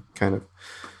becoming kind of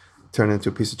turned into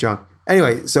a piece of junk.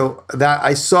 Anyway, so that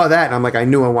I saw that, and I'm like, I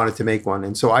knew I wanted to make one.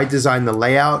 And so I designed the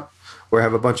layout where I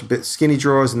have a bunch of skinny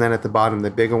drawers, and then at the bottom, the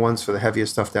bigger ones for the heavier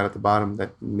stuff down at the bottom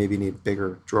that maybe need a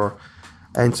bigger drawer.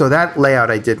 And so that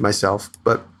layout I did myself,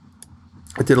 but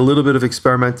I did a little bit of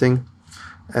experimenting,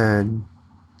 and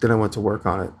then I went to work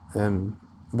on it. And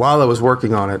while I was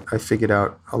working on it, I figured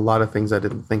out a lot of things I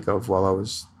didn't think of while I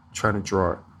was trying to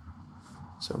draw it.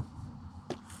 So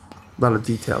a lot of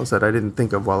details that I didn't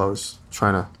think of while I was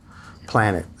trying to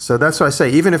plan it. So that's why I say,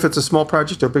 even if it's a small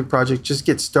project or a big project, just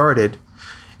get started.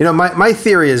 You know, my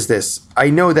theory is this. I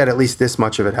know that at least this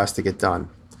much of it has to get done.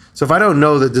 So if I don't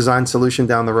know the design solution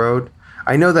down the road,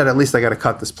 I know that at least I got to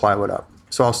cut this plywood up.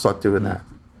 So I'll start doing that.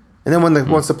 And then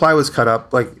once the plywood's cut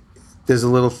up, like there's a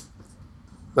little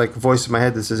like voice in my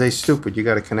head that says, "Hey, stupid, you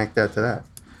got to connect that to that."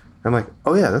 I'm like,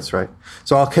 "Oh yeah, that's right."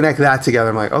 So I'll connect that together.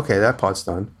 I'm like, "Okay, that part's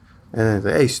done." And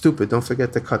then, "Hey, stupid, don't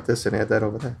forget to cut this and add that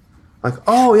over there." I'm like,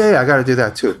 "Oh yeah, I got to do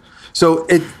that too." So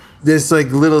this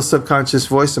like little subconscious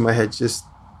voice in my head just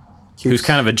keeps, who's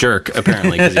kind of a jerk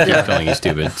apparently because he keeps calling you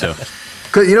stupid. So.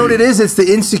 Because you know what it is? It's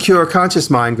the insecure conscious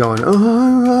mind going,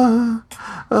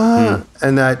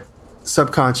 and that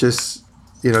subconscious,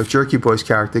 Jerky Boys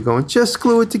character going, just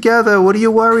glue it together. What are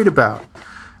you worried about?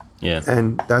 Yeah.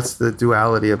 And that's the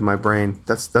duality of my brain.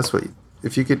 That's what,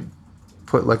 if you could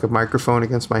put like a microphone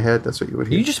against my head, that's what you would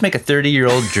hear. You just make a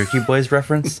 30-year-old Jerky Boys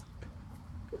reference?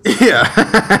 Yeah.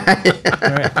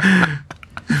 Right.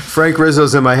 Frank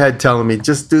Rizzo's in my head telling me,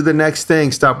 just do the next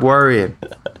thing. Stop worrying.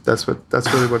 That's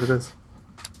really what it is.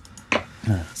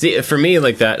 See, for me,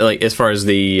 like that, like as far as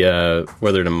the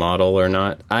whether to model or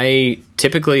not, I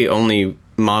typically only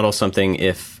model something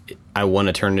if I want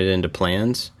to turn it into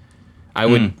plans. I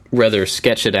would rather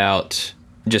sketch it out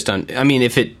just on. I mean,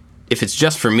 if it's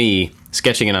just for me,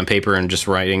 sketching it on paper and just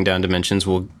writing down dimensions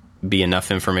will be enough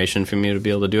information for me to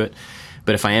be able to do it.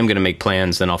 But if I am going to make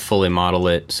plans, then I'll fully model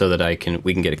it so that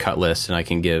we can get a cut list and I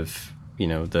can give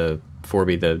the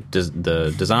Forby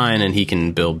the design and he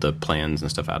can build the plans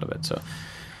and stuff out of it. So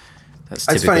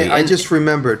that's funny. I just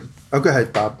remembered. Oh, go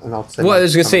ahead, Bob, and I'll say. Well, I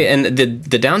was going to say, and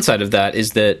the downside of that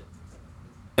is that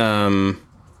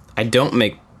I don't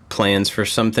make plans for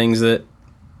some things that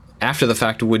after the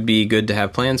fact would be good to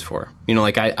have plans for.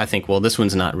 Like I think, well, this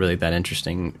one's not really that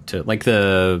interesting to like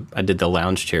I did the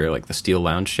lounge chair, like the steel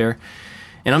lounge chair,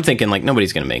 and I'm thinking like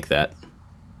nobody's going to make that,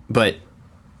 but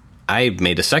I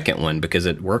made a second one because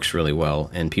it works really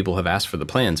well and people have asked for the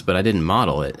plans, but I didn't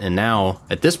model it. And now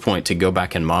at this point to go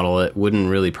back and model it wouldn't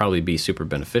really probably be super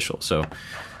beneficial. So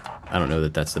I don't know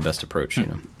that that's the best approach,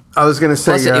 I was going to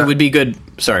say, plus, it would be good.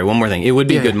 Sorry, one more thing. It would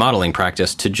be good modeling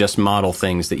practice to just model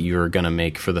things that you're going to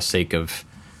make for the sake of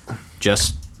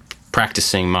just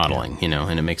practicing modeling,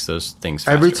 and it makes those things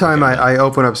faster. Every time I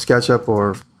open up SketchUp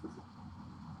or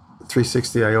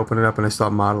 360, I open it up and I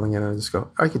start modeling it and I just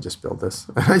go, I could just build this.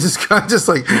 And I just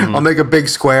like, I'll make a big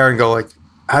square and go like,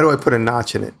 how do I put a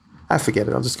notch in it? I forget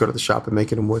it. I'll just go to the shop and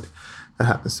make it in wood. That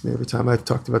happens to me every time. I've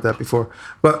talked about that before.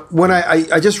 But when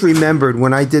I just remembered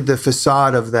when I did the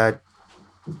facade of that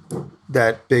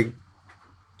big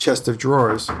chest of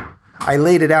drawers, I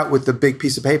laid it out with the big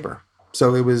piece of paper.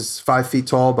 So it was 5 feet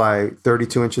tall by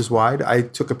 32 inches wide. I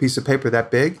took a piece of paper that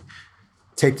big,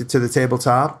 taped it to the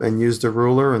tabletop, and used a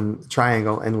ruler and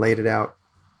triangle and laid it out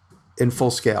in full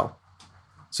scale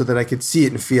so that I could see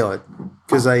it and feel it.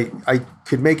 Because I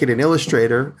could make it in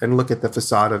Illustrator and look at the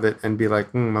facade of it and be like,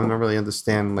 I don't really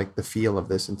understand like the feel of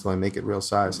this until I make it real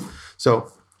size.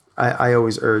 So I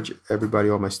always urge everybody,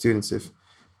 all my students, if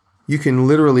you can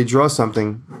literally draw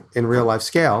something in real life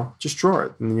scale, just draw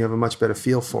it. And then you have a much better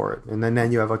feel for it. And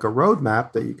then you have like a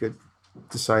roadmap that you could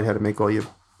decide how to make all your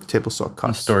table saw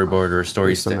cuts. A storyboard or a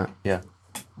story stick. Yeah.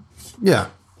 Yeah,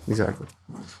 exactly.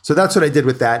 So that's what I did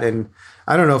with that. And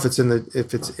I don't know if it's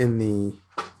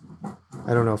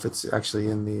actually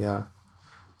in the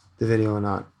video or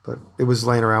not, but it was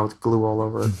laying around with glue all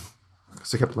over it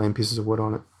because I kept laying pieces of wood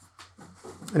on it.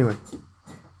 Anyway.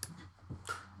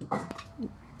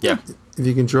 Yeah. If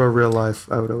you can draw real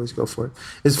life, I would always go for it.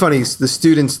 It's funny. The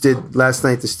students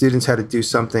had to do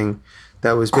something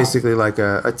that was basically like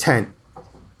a tent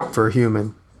for a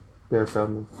human. Bear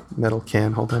found the metal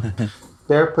can. Hold on.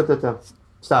 Bear, put that down.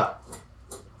 Stop.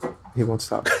 He won't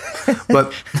stop.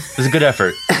 But it was a good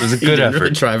effort. It was a good effort.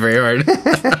 Really try very hard.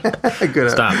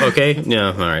 Good stop. Okay.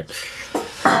 No. All right.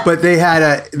 But they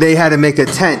had to make a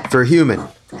tent for a human,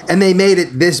 and they made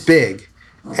it this big.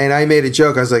 And I made a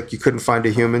joke. I was like, you couldn't find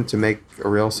a human to make a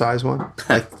real size one.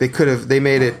 Like they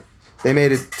made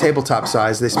it tabletop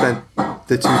size. They spent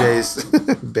the 2 days.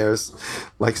 Bears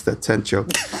likes that tent joke.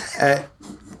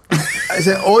 I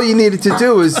said, all you needed to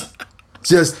do is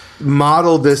just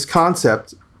model this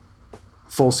concept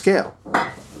full scale.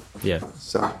 Yeah.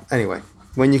 So anyway,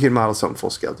 When you can model something full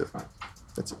scale, do it.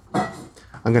 That's it.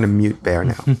 I'm going to mute Bear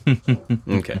now.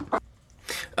 Okay.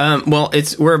 Well,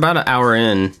 we're about an hour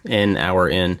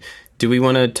in. Do we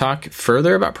want to talk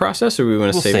further about process, or do we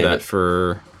want to save that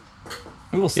for?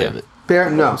 We will save it. Bear,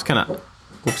 no. It's kind of.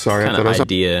 Oops, sorry. Kind of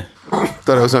idea.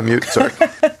 Thought I was on mute. Sorry.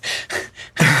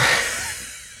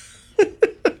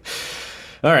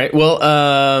 All right. Well,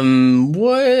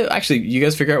 what? Actually, you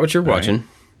guys figure out what you're watching.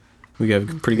 We got a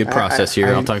pretty good process here.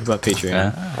 I'll talk about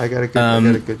Patreon. I got a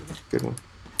good one.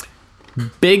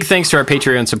 Big thanks to our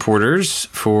Patreon supporters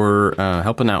for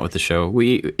helping out with the show.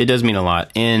 It does mean a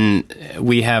lot. And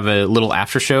we have a little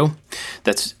after show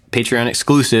that's Patreon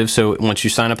exclusive. So once you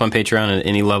sign up on Patreon at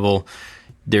any level,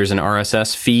 there's an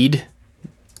RSS feed.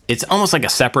 It's almost like a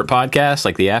separate podcast,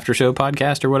 like the after show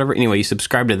podcast or whatever. Anyway, you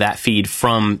subscribe to that feed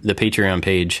from the Patreon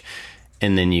page,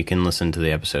 and then you can listen to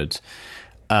the episodes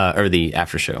or the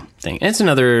after show thing. And it's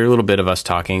another little bit of us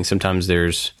talking. Sometimes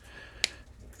there's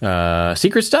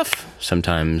secret stuff.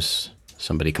 Sometimes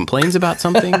somebody complains about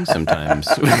something. Sometimes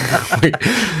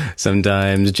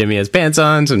Jimmy has pants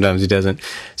on. Sometimes he doesn't.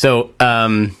 So,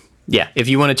 yeah, if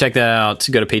you want to check that out,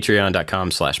 go to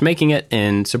patreon.com/makingit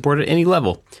and support at any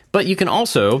level. But you can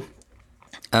also,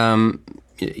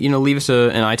 leave us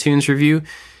an iTunes review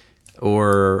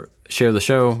or share the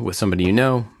show with somebody you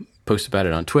know, post about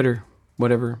it on Twitter,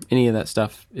 whatever. Any of that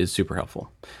stuff is super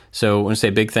helpful. So I want to say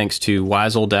big thanks to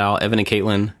Wise Old Al, Evan and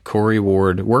Caitlin, Corey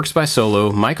Ward, Works by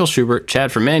Solo, Michael Schubert,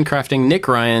 Chad from Mancrafting, Nick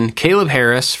Ryan, Caleb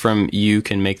Harris from You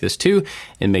Can Make This Too,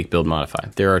 and Make Build Modify.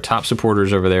 They're our top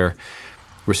supporters over there.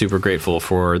 We're super grateful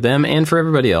for them and for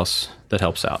everybody else that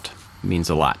helps out. It means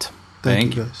a lot.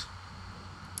 Thank you, guys.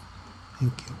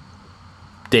 Thank you.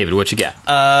 David, what you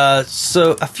got?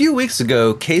 So a few weeks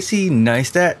ago, Casey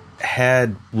Neistat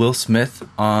had Will Smith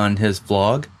on his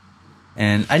vlog.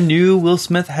 And I knew Will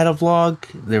Smith had a vlog.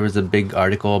 There was a big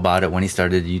article about it when he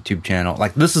started a YouTube channel.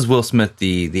 Like, this is Will Smith,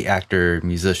 the actor,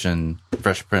 musician,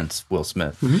 Fresh Prince Will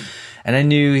Smith. Mm-hmm. And I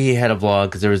knew he had a vlog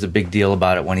because there was a big deal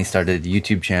about it when he started a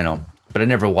YouTube channel. But I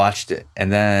never watched it.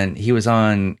 And then he was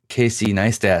on Casey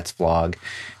Neistat's vlog.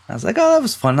 I was like, oh, that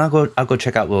was fun. I'll go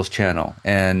check out Will's channel.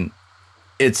 And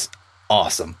it's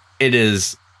awesome. It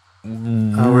is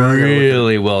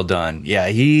really well done. Yeah,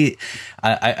 I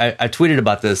tweeted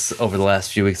about this over the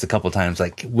last few weeks a couple times.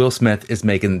 Like, Will Smith is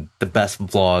making the best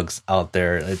vlogs out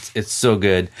there. It's so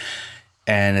good.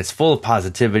 And it's full of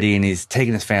positivity, and he's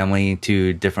taking his family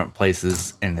to different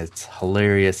places, and it's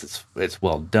hilarious. It's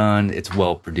well done. It's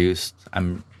well produced.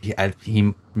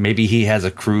 Maybe he has a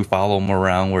crew follow him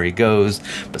around where he goes,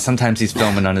 but sometimes he's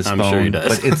filming on his phone. Sure he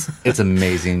does. But it's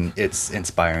amazing. It's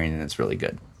inspiring, and it's really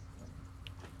good.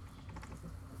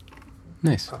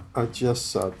 Nice. I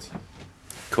just subbed.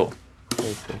 Cool.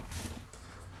 Okay.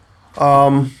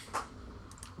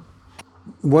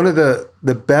 One of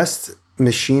the best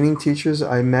machining teachers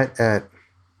I met at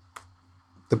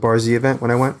the Barzy event when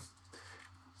I went,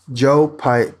 Joe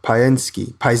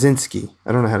Piezinski.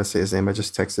 I don't know how to say his name. I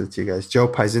just texted it to you guys. Joe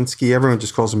Piezinski. Everyone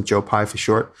just calls him Joe Pie for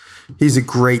short. He's a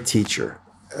great teacher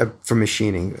for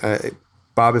machining.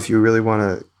 Bob, if you really want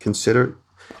to consider it,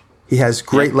 he has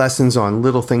great lessons on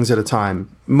little things at a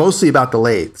time, mostly about the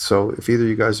lathe. So if either of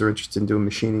you guys are interested in doing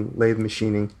machining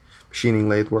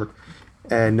lathe work,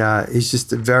 and he's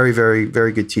just a very, very,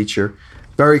 very good teacher.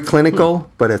 Very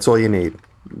clinical, but that's all you need.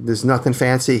 There's nothing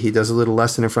fancy. He does a little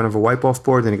lesson in front of a wipe-off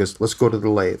board, then he goes, let's go to the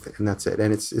lathe, and that's it.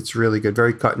 And it's really good,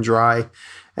 very cut and dry,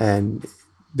 and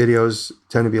videos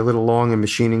tend to be a little long in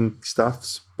machining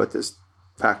stuffs, but there's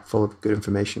packed full of good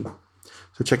information.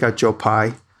 So check out Joe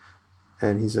Pie,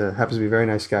 and he's happens to be a very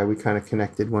nice guy. We kind of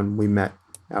connected when we met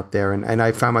out there, and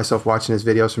I found myself watching his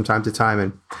videos from time to time,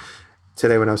 and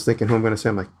today when I was thinking who I'm going to say,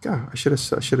 I'm like, God, I should have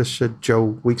said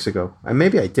Joe weeks ago. And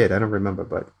maybe I did. I don't remember,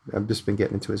 but I've just been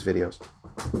getting into his videos.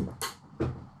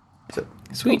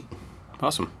 Sweet.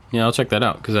 Awesome. Yeah, I'll check that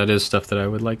out because that is stuff that I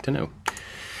would like to know.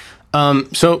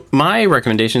 So my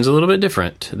recommendation is a little bit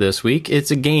different this week.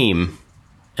 It's a game.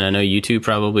 And I know you two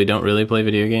probably don't really play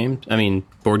video games. I mean,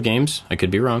 board games. I could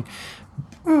be wrong.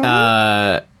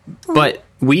 But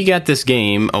we got this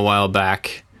game a while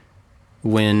back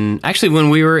when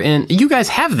we were in, you guys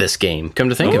have this game, come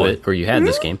to think of it, or you had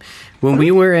this game. When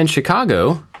we were in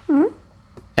Chicago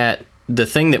at the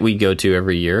thing that we go to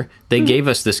every year, they gave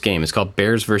us this game. It's called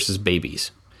Bears versus Babies.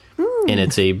 And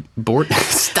it's a board,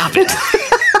 stop it.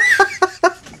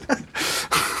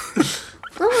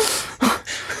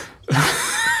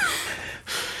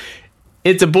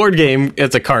 It's a board game.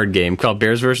 It's a card game called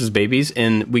Bears versus Babies.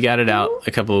 And we got it out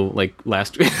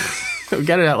last week. We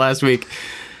got it out last week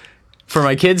for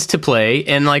my kids to play,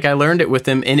 and I learned it with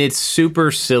them, and it's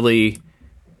super silly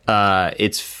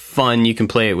It's fun. You can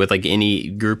play it with like any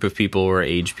group of people or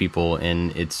age people,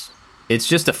 and it's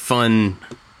just a fun.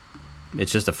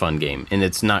 It's just a fun game, and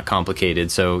it's not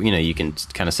complicated. So you can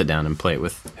kind of sit down and play it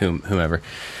with whomever.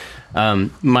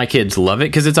 My kids love it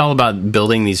because it's all about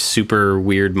building these super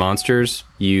weird monsters.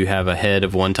 You have a head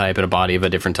of one type and a body of a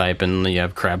different type, and you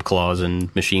have crab claws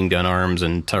and machine gun arms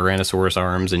and Tyrannosaurus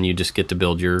arms, and you just get to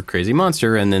build your crazy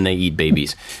monster, and then they eat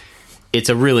babies. It's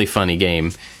a really funny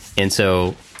game, and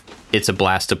so it's a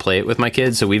blast to play it with my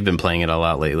kids. So we've been playing it a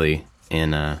lot lately,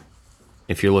 and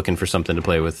if you're looking for something to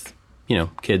play with,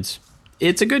 kids,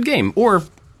 it's a good game. Or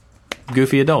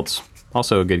goofy adults,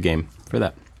 also a good game for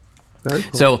that. Very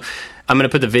cool. So I'm going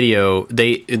to put the video.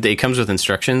 They comes with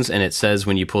instructions, and it says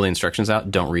when you pull the instructions out,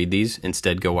 don't read these.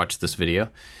 Instead, go watch this video.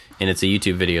 And it's a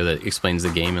YouTube video that explains the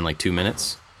game in like 2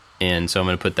 minutes. And so I'm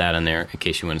going to put that in there in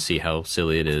case you want to see how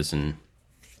silly it is and,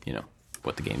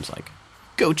 what the game's like.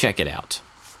 Go check it out.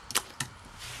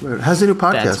 How's the new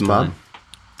podcast, Bob?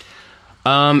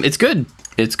 It's good.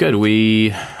 It's good.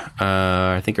 We,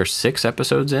 I think, are 6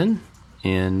 episodes in.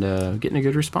 And getting a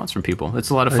good response from people. It's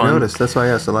a lot of fun. I noticed. That's why I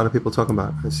asked. A lot of people talking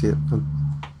about it. I see it on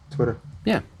Twitter.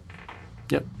 Yeah.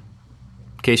 Yep.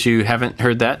 In case you haven't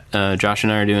heard that, Josh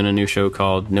and I are doing a new show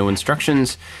called No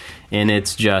Instructions, and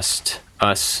it's just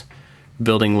us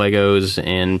building Legos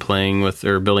and playing with,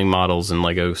 or building models and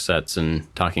Lego sets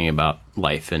and talking about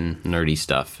life and nerdy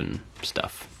stuff and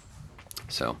stuff.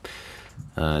 So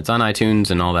it's on iTunes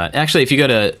and all that. Actually, if you go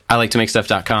to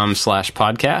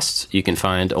iliketomakestuff.com/podcasts, you can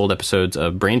find old episodes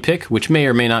of Brain Pick, which may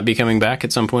or may not be coming back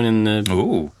at some point in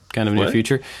the near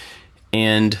future,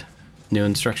 and new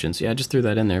instructions. Yeah, I just threw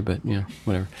that in there, but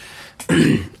whatever.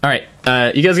 All right.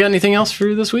 You guys got anything else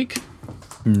for this week?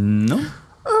 No.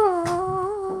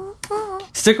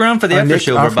 Stick around for the after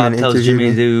show where Bob tells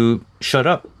Jimmy to shut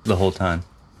up the whole time.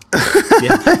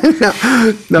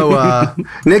 No,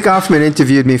 Nick Hoffman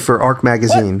interviewed me for Arc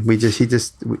Magazine. What?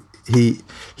 He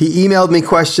emailed me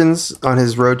questions on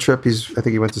his road trip. I think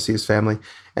he went to see his family,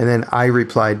 and then I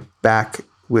replied back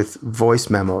with voice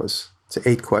memos to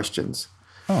 8 questions.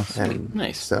 Oh, sweet. And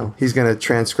nice. So he's going to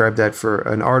transcribe that for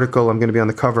an article. I'm going to be on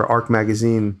the cover of Arc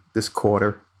Magazine this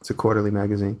quarter. It's a quarterly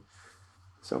magazine.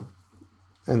 So,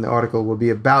 and the article will be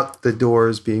about the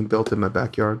doors being built in my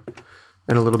backyard.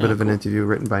 And a little bit of an interview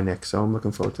written by Nick, so I'm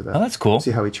looking forward to that. Oh, that's cool.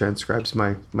 See how he transcribes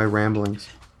my ramblings.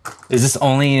 Is this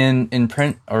only in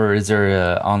print, or is there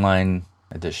an online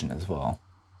edition as well?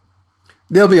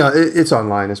 They'll be on. It's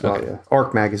online as well. Okay. Yeah,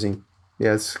 Arc Magazine.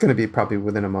 Yeah, it's going to be probably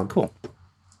within a month. Cool.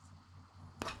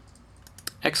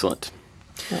 Excellent.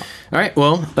 Yeah. All right.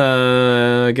 Well,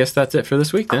 I guess that's it for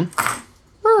this week then.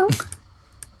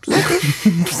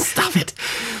 Stop it.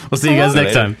 We'll see you guys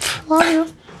next time.